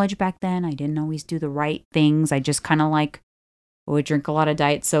of knowledge back then. I didn't always do the right things. I just kind of like would drink a lot of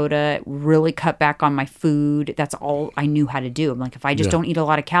diet soda, really cut back on my food. That's all I knew how to do. I'm like, if I just don't eat a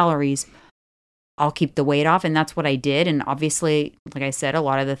lot of calories, I'll keep the weight off. And that's what I did. And obviously, like I said, a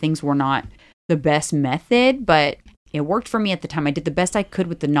lot of the things were not the best method, but it worked for me at the time. I did the best I could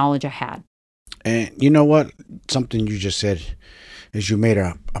with the knowledge I had. And you know what? Something you just said is you made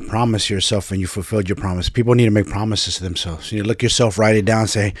a promise to yourself and you fulfilled your promise. People need to make promises to themselves. You look yourself, write it down,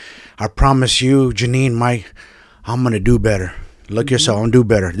 say, I promise you, Janine, I'm going to do better. Look yourself, I'm going to do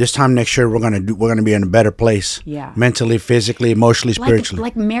better. This time next year, we're going to be in a better place. Yeah. Mentally, physically, emotionally, spiritually.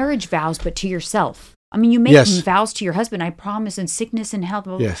 Like marriage vows, but to yourself. I mean, you make vows to your husband. I promise in sickness and health.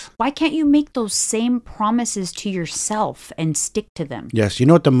 Yes. Why can't you make those same promises to yourself and stick to them? Yes. You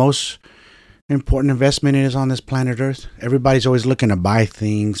know what the most important investment is on this planet Earth? Everybody's always looking to buy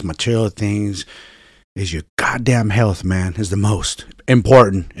things, material things. Is your goddamn health, man, is the most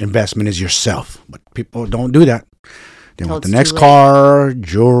important investment is yourself. But people don't do that. They want the next car,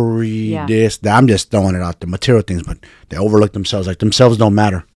 jewelry, this, that. I'm just throwing it out, the material things, but they overlook themselves. Like themselves don't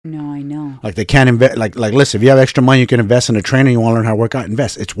matter. No, I know. Like they can't invest. Like listen, if you have extra money, you can invest in a trainer. You want to learn how to work out,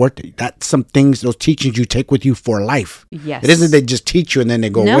 invest. It's worth it. That's some things, those teachings you take with you for life. Yes. It isn't they just teach you and then they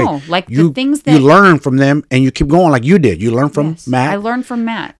go away. No, like the things that you learn from them and you keep going like you did. You learn from Matt. I learned from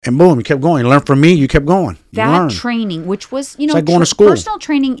Matt. And boom, you kept going. You learned from me, you kept going. That training, which was, it's like going to school. Personal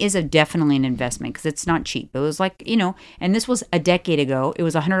training is definitely an investment because it's not cheap. It was like, and this was a decade ago. It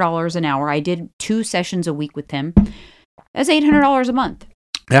was $100 an hour. I did 2 sessions a week with him. That's $800 a month.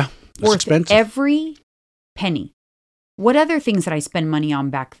 Yeah. Worth expensive. Every penny. What other things did I spend money on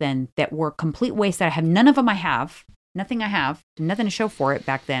back then that were complete waste that I have? None of them I have. Nothing I have. Nothing to show for it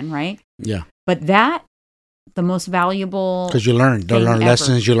back then, right? Yeah. But that, the most valuable. Because you learn. You learn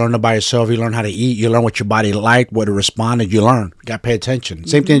lessons. You learn about yourself. You learn how to eat. You learn what your body liked, what it responded. You learn. You got to pay attention.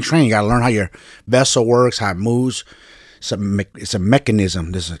 Same thing in training. You got to learn how your vessel works, how it moves. It's a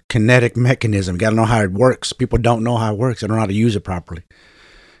mechanism. There's a kinetic mechanism. You got to know how it works. People don't know how it works. They don't know how to use it properly.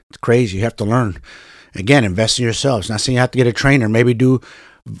 It's crazy. You have to learn. Again, invest in yourself. It's not saying you have to get a trainer. Maybe do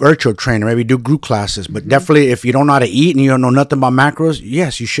virtual trainer. Maybe do group classes. But definitely, if you don't know how to eat and you don't know nothing about macros,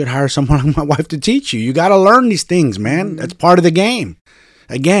 yes, you should hire someone like my wife to teach you. You got to learn these things, man. That's part of the game.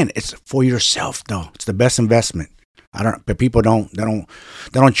 Again, it's for yourself, though. It's the best investment. But people don't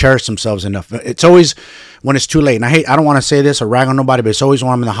cherish themselves enough. It's always when it's too late. And I don't want to say this or rag on nobody, but it's always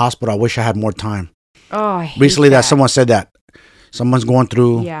when I'm in the hospital. I wish I had more time. Oh, I hate recently that someone said that. Someone's going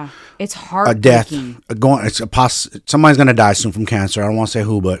through it's heartbreaking. A death. Somebody's going to die soon from cancer. I don't want to say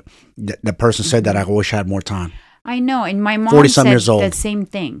who, but the person said that I wish I had more time. I know, and my mom 40-some said years old. the same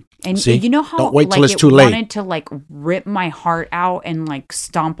thing. And See? You know how don't wait till like, it's too late. wanted to like rip my heart out and like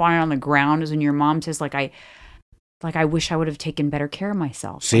stomp on it on the ground is when your mom says I wish I would have taken better care of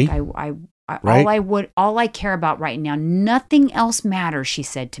myself. See? Like right? all I care about right now, nothing else matters, she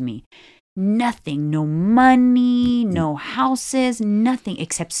said to me. Nothing, no money, no houses, nothing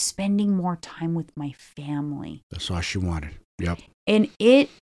except spending more time with my family. That's all she wanted. Yep. And it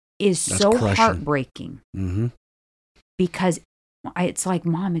is That's so crushing. heartbreaking because it's like,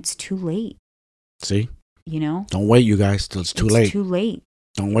 Mom, it's too late. See? you know? Don't wait, you guys, till it's too late. Too late.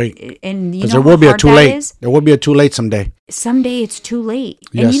 Don't wait. And you Because know there will be a how hard too that late. is? There will be a too late someday. Someday it's too late.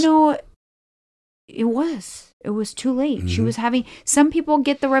 Yes. And you know, it was too late. She was having, some people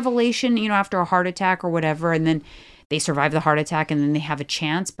get the revelation, you know, after a heart attack or whatever, and then they survive the heart attack and then they have a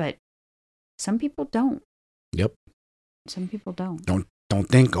chance, but some people don't. Yep. Some people don't. Don't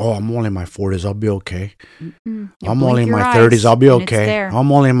think, oh, I'm only in my 40s, I'll be okay. You I'm blink only in your my eyes 30s, I'll be and it's okay. there.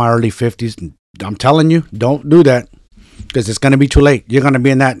 I'm only in my early 50s. I'm telling you, don't do that. Because it's going to be too late. You're going to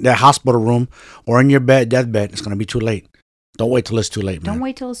be in that hospital room or in your bed, deathbed. It's going to be too late. Don't wait till it's too late, man. Don't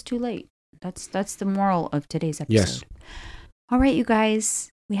wait till it's too late. That's the moral of today's episode. Yes. All right, you guys.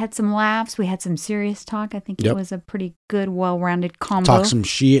 We had some laughs. We had some serious talk. I think Yep. it was a pretty good, well-rounded combo. Talk some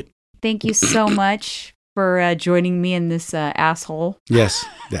shit. Thank you so much for joining me in this asshole. Yes,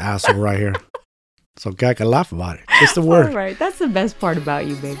 the asshole right here. So I can laugh about it. Just the All word. right. That's the best part about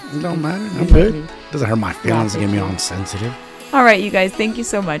you, babe. It don't matter. You I'm love good. me. Doesn't hurt my feelings to Laugh get me at you. all sensitive. All right, you guys. Thank you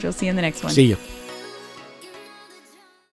so much. I'll see you in the next one. See you.